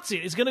on the hot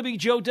seat? It's going to be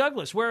Joe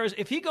Douglas. Whereas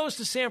if he goes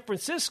to San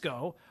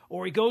Francisco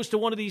or he goes to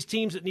one of these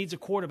teams that needs a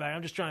quarterback,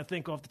 I'm just trying to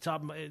think off the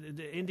top of my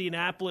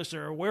Indianapolis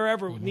or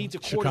wherever needs a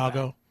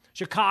quarterback.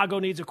 Chicago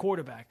needs a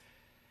quarterback.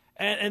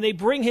 And they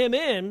bring him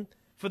in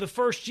for the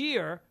first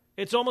year.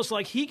 It's almost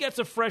like he gets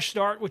a fresh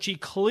start, which he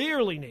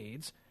clearly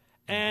needs,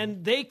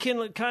 and they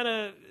can kind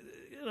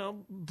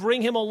of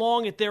bring him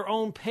along at their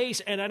own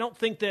pace. And I don't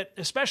think that,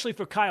 especially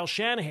for Kyle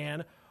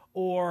Shanahan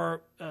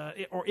or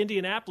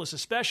Indianapolis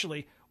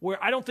especially, where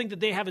I don't think that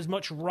they have as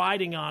much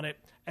riding on it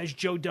as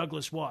Joe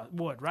Douglas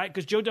would, right?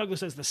 Because Joe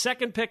Douglas has the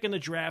second pick in the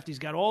draft. He's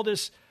got all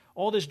this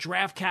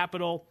draft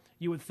capital.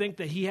 You would think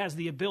that he has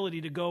the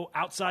ability to go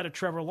outside of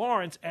Trevor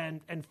Lawrence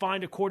and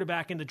find a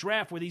quarterback in the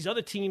draft, where these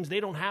other teams, they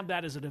don't have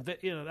that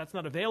that's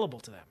not available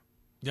to them.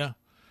 Yeah.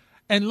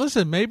 And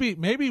listen, maybe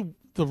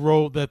the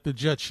road that the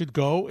Jets should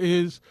go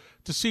is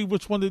to see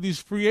which one of these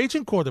free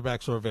agent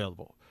quarterbacks are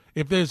available.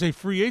 If there's a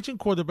free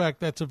agent quarterback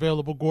that's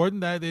available,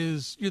 Gordon, that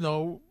is,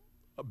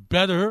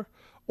 better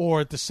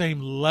or at the same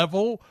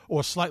level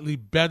or slightly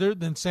better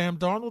than Sam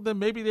Darnold, then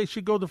maybe they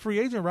should go the free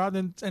agent route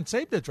and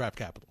save their draft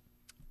capital.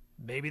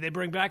 Maybe they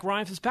bring back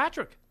Ryan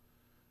Fitzpatrick.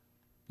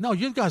 No,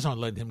 you guys aren't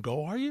letting him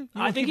go, are you?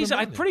 I'm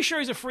pretty sure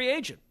he's a free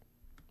agent.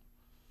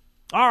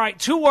 All right,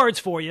 2 words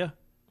for you.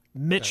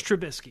 Mitch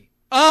Trubisky.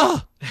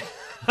 Ah!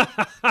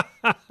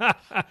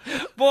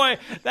 Boy,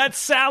 that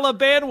Saleh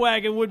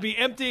bandwagon would be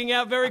emptying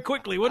out very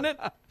quickly, wouldn't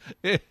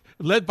it?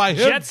 Led by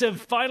him. Jets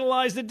have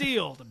finalized a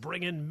deal to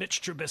bring in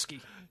Mitch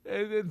Trubisky.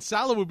 And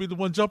Saleh would be the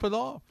one jumping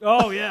off.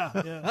 Oh,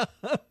 yeah.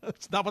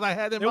 It's not what I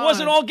had in mind. It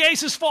wasn't all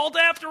Gase's fault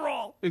after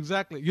all.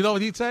 Exactly. You know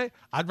what he'd say?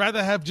 I'd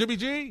rather have Jimmy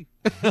G.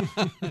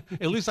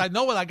 At least I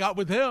know what I got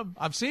with him.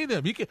 I've seen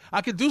him.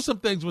 I can do some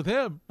things with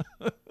him.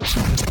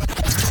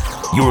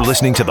 You're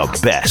listening to the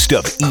best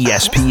of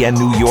ESPN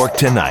New York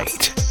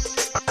Tonight.